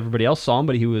don't know if everybody else saw him,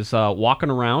 but he was walking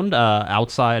around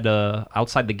outside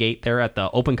the gate there at the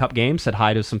Open Cup game. Said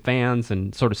hi to some fans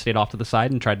and sort of stayed off to the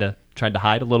side and tried to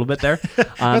hide a little bit there.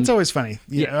 That's always funny.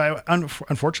 Yeah,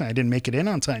 unfortunately, I didn't make it in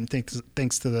on time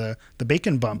thanks to the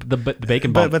bacon bump. The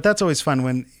bacon bump. But that's always fun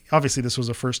when obviously this was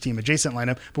a first team adjacent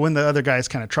lineup, but when the other guys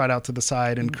kind of trot out to the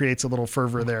side and creates a little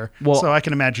fervor there. Well, so I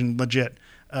can imagine legit,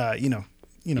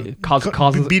 causes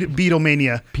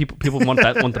Beatlemania. People want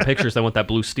the pictures. They want that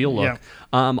blue steel look. Yeah.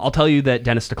 I'll tell you that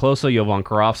Dennis DeCloso, Jovan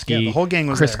Karofsky, Yeah, the whole gang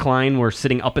was Chris there. Klein were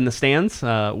sitting up in the stands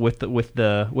with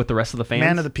the rest of the fans.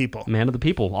 Man of the people. Man of the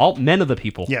people. All men of the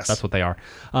people. Yes. That's what they are.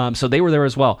 So they were there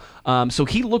as well. So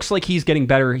he looks like he's getting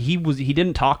better. He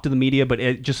didn't talk to the media, but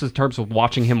just in terms of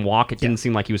watching him walk, it didn't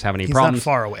seem like he was having any He's problems. not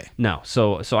far away. No.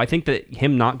 So I think that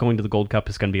him not going to the Gold Cup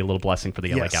is going to be a little blessing for the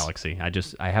LA Yes. Galaxy.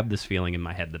 I have this feeling in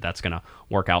my head that that's going to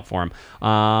work out for him.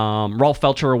 Rolf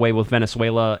Felcher away with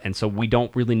Venezuela, and so we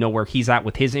don't really know where he's at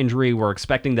with his injury. We're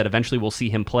expecting that eventually we'll see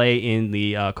him play in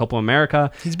the Copa America.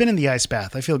 He's been in the ice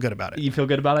bath. I feel good about it. You feel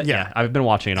good about it? Yeah. I've been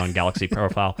watching it on Galaxy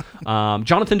Profile.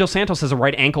 Jonathan Dos Santos has a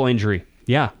right ankle injury.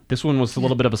 Yeah, this one was a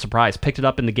little bit of a surprise. Picked it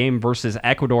up in the game versus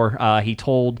Ecuador. He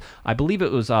told, I believe it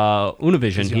was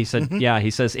Univision. He said, he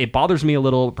says, it bothers me a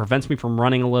little, it prevents me from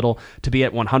running a little to be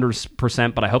at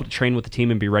 100%, but I hope to train with the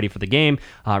team and be ready for the game.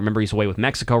 Remember, he's away with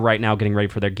Mexico right now, getting ready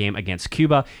for their game against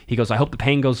Cuba. He goes, I hope the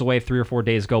pain goes away. 3 or 4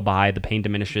 days go by. The pain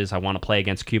diminishes. I want to play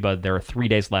against Cuba. There are 3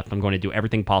 days left. I'm going to do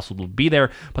everything possible to be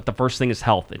there, but the first thing is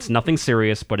health. It's nothing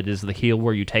serious, but it is the heel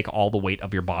where you take all the weight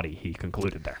of your body, he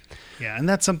concluded there. Yeah, and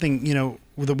that's something,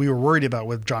 that we were worried about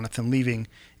with Jonathan leaving,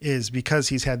 is because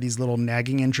he's had these little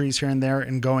nagging injuries here and there,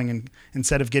 and going and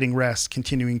instead of getting rest,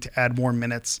 continuing to add more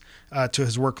minutes to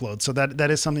his workload. So that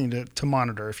is something to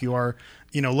monitor. If you are,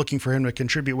 looking for him to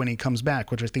contribute when he comes back,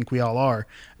 which I think we all are,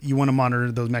 you want to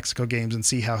monitor those Mexico games and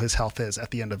see how his health is at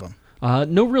the end of them.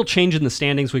 No real change in the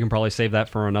standings. We can probably save that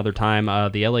for another time.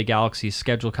 The LA Galaxy's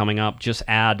schedule coming up. Just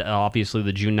add obviously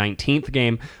the June 19th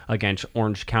game against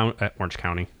Orange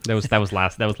County. That was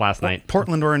last night.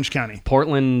 Portland, Orange County.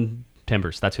 Portland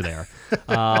Timbers. That's who they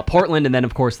are. Portland, and then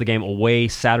of course the game away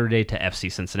Saturday to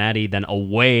FC Cincinnati. Then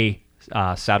away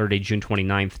Saturday, June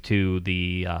 29th to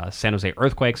the San Jose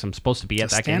Earthquakes. I'm supposed to be at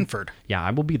that Stanford. game. Yeah,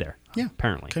 I will be there. Yeah,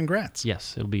 apparently. Congrats.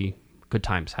 Yes, it'll be good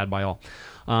times had by all.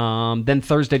 Then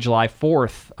Thursday, July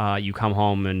 4th, you come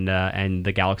home and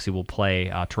the Galaxy will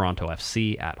play Toronto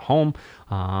FC at home.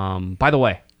 By the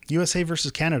way, USA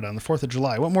versus Canada on the 4th of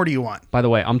July. What more do you want? By the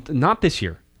way, I'm not this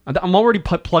year. I'm already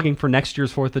plugging for next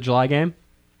year's 4th of July game.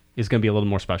 Is going to be a little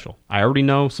more special. I already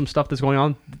know some stuff that's going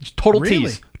on. Total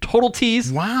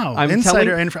tease. Wow. I'm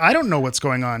Insider info. I don't know what's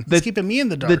going on. It's keeping me in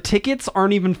the dark. The tickets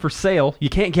aren't even for sale. You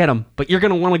can't get them, but you're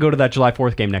going to want to go to that July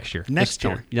 4th game next year. Next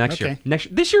year.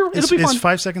 This year, it'll be fun. Is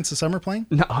 5 Seconds to Summer playing?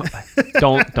 No,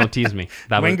 don't tease me.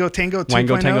 Wango Tango 2.0?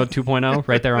 Wango Tango 2.0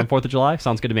 right there on 4th of July.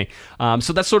 Sounds good to me.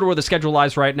 So that's sort of where the schedule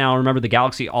lies right now. Remember, the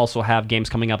Galaxy also have games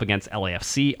coming up against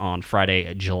LAFC on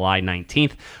Friday, July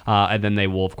 19th. And then they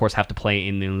will, of course, have to play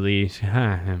in the league.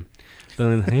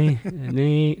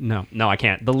 No, I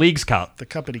can't. The Leagues Cup. The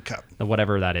Cuppity Cup.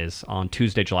 Whatever that is, on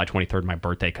Tuesday, July 23rd, my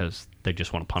birthday, because they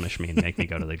just want to punish me and make me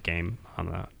go to the game.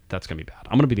 That's going to be bad.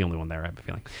 I'm going to be the only one there, I have a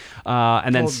feeling.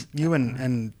 And then you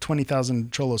and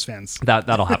 20,000 Cholos fans.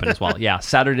 That'll happen as well. Yeah,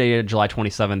 Saturday, July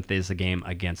 27th is the game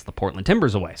against the Portland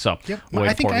Timbers away. So yep. Well,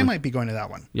 I think I might be going to that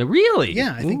one. Yeah, really?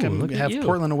 Yeah, I think I have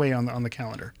Portland away on the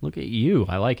calendar. Look at you.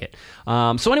 I like it.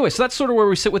 So anyway, so that's sort of where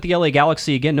we sit with the LA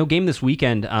Galaxy. Again, no game this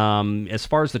weekend. As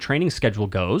far as the training schedule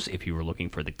goes, if you were looking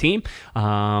for the team,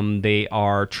 they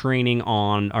are training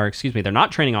they're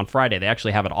not training on Friday. They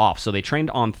actually have it off. So they trained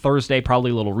on Thursday,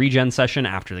 probably a little regen session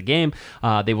after the game.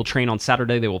 They will train on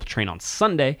Saturday, they will train on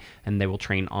Sunday, and they will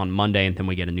train on Monday, and then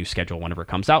we get a new schedule whenever it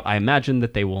comes out. I imagine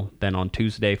that they will then on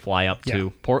Tuesday fly up to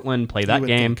Portland, play that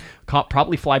game,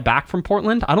 probably fly back from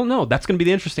Portland. I don't know. That's going to be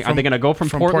the interesting. Are they going to go from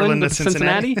Portland to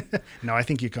Cincinnati? No, I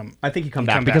think you come. I think you come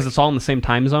back because it's all in the same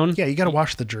time zone. Yeah, you got to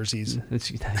wash the jerseys.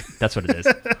 That's what it is.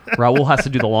 Raul has to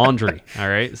do the laundry. All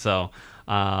right, so.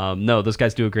 No, those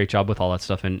guys do a great job with all that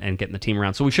stuff and getting the team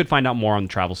around. So we should find out more on the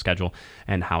travel schedule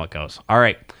and how it goes. All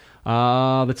right.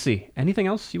 Let's see. Anything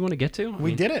else you want to get to?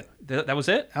 We did it. That was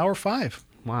it? Hour 5.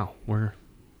 Wow. We're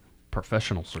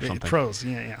professionals or something. Pros,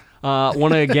 yeah.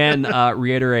 Want to again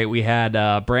reiterate, we had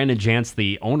Brandon Jantz,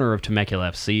 the owner of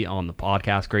Temecula FC, on the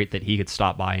podcast. Great that he could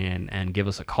stop by and give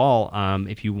us a call.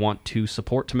 If you want to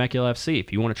support Temecula FC,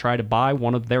 if you want to try to buy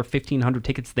one of their 1,500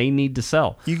 tickets they need to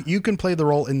sell. You can play the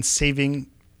role in saving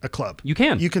a club. You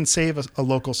can. You can save a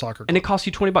local soccer club. And it costs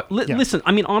you $20. Listen,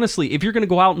 I mean, honestly, if you're going to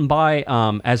go out and buy,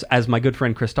 as my good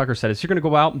friend Chris Tucker said, if you're going to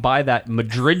go out and buy that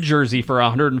Madrid jersey for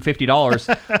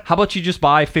 $150, how about you just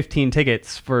buy 15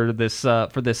 tickets for this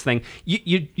thing?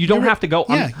 You don't have to go.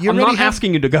 I'm not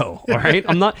asking you to go. All right,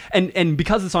 I'm not. And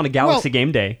because it's on a Galaxy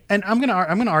game day. And I'm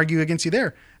gonna argue against you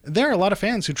there. There are a lot of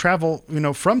fans who travel,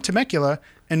 from Temecula,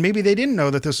 and maybe they didn't know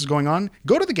that this was going on.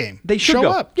 Go to the game. They should show go.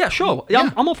 up. Yeah, show.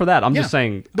 Yeah. I'm all for that. I'm just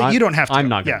saying. But you don't have to. I'm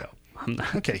not going to go.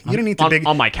 Okay, you don't need to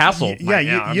on my castle.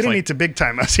 You don't need to big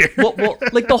time us here. well,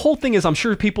 like the whole thing is, I'm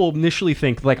sure people initially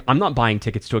think like I'm not buying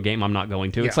tickets to a game I'm not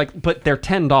going to. It's like, but they're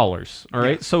 $10. All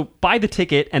right, so buy the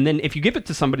ticket, and then if you give it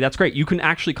to somebody, that's great. You can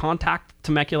actually contact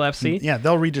Temecula FC. Yeah,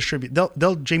 they'll redistribute.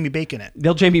 They'll Jamie Bacon it.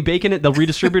 They'll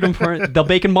redistribute them for it. They'll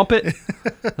bacon bump it.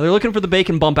 They're looking for the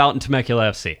bacon bump out in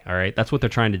Temecula FC. All right, that's what they're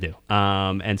trying to do.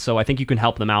 And so I think you can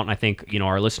help them out, and I think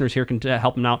our listeners here can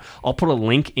help them out. I'll put a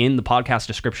link in the podcast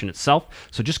description itself.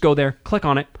 So just go there, click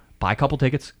on it, buy a couple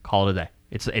tickets, call it a day.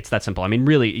 It's that simple. I mean,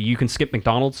 really, you can skip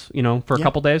McDonald's, for a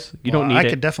couple days. You don't need it. I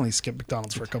could definitely skip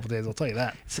McDonald's for a couple days. I'll tell you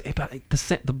that.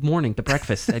 The morning, the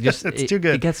breakfast. It's too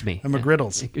good. It gets me. The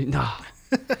McGriddles. No.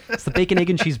 It's the bacon, egg,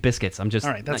 and cheese biscuits. I'm just...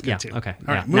 All right, that's good too. Okay.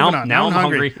 All right, moving on. Now I'm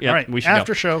hungry. Yep, all right, we should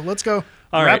after go. show, let's go.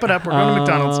 All Wrap it up. We're going to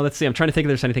McDonald's. Let's see. I'm trying to think if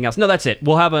there's anything else. No, that's it.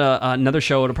 We'll have another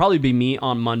show. It'll probably be me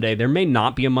on Monday. There may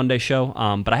not be a Monday show,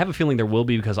 but I have a feeling there will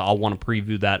be because I'll want to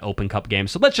preview that Open Cup game.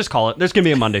 So let's just call it. There's going to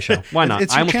be a Monday show. Why not?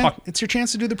 It's your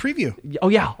chance to do the preview. Oh,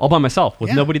 yeah. All by myself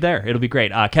with nobody there. It'll be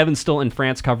great. Kevin's still in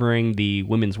France covering the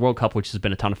Women's World Cup, which has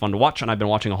been a ton of fun to watch, and I've been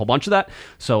watching a whole bunch of that.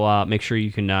 So make sure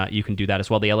you can do that as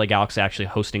well. The LA Galaxy actually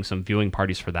hosting some viewing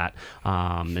parties for that.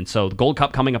 And so the Gold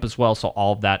Cup coming up as well. So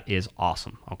all of that is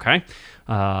awesome. Okay.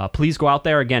 Please go out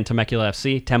there again. Temecula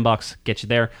FC, $10 get you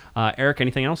there. Eric,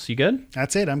 anything else? You good?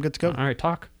 That's it. I'm good to go. All right,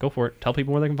 go for it. Tell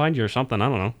people where they can find you or something. I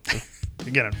don't know.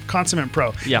 Again, a consummate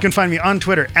pro. Yeah. You can find me on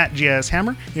Twitter at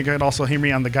GISHammer. You can also hear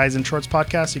me on the Guys in Shorts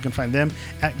podcast. You can find them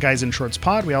at Guys in Shorts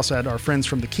Pod. We also had our friends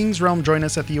from the Kings Realm join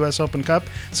us at the U.S. Open Cup.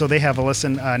 So they have a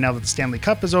listen now that the Stanley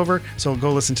Cup is over. So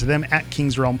go listen to them at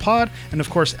Kings Realm Pod. And of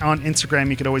course, on Instagram,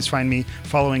 you could always find me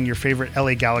following your favorite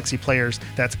LA Galaxy players.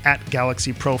 That's at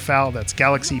Galaxy Profile. That's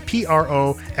Galaxy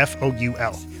PROFOUL.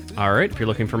 All right. If you're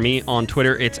looking for me on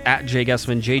Twitter, it's at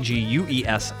JGuessman,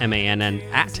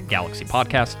 JGUESMANN, at Galaxy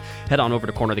Podcast. Head on over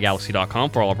to cornerofthegalaxy.com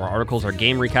for all of our articles. Our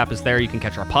game recap is there. You can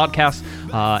catch our podcast.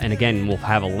 And again, we'll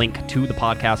have a link to the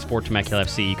podcast for Temecula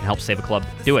FC. You can help save a club.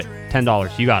 Do it.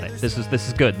 $10. You got it. This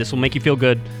is good. This will make you feel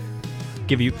good.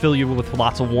 Fill you with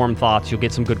lots of warm thoughts. You'll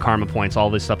get some good karma points. All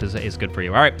this stuff is good for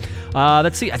you. All right.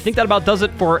 Let's see. I think that about does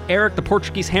it for Eric, the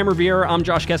Portuguese Hammer Vieira. I'm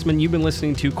Josh Guessman. You've been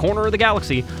listening to Corner of the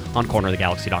Galaxy on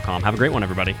cornerofthegalaxy.com. Have a great one,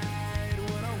 everybody.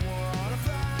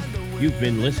 You've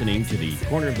been listening to the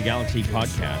Corner of the Galaxy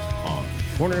podcast on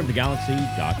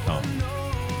cornerofthegalaxy.com.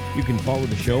 You can follow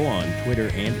the show on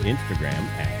Twitter and Instagram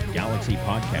at Galaxy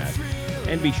Podcast.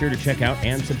 And be sure to check out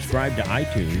and subscribe to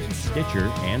iTunes,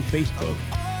 Stitcher, and Facebook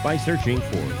by searching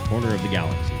for Corner of the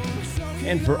Galaxy.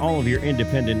 And for all of your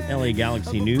independent LA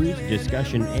Galaxy news,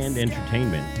 discussion, and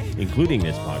entertainment, including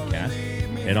this podcast,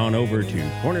 head on over to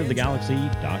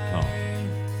cornerofthegalaxy.com.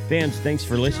 Fans, thanks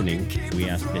for listening. We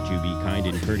ask that you be kind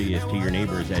and courteous to your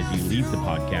neighbors as you leave the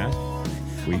podcast.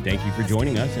 We thank you for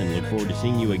joining us and look forward to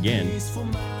seeing you again.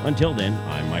 Until then,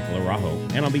 I'm Michael Araujo,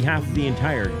 and on behalf of the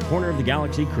entire Corner of the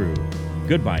Galaxy crew,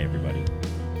 goodbye, everybody.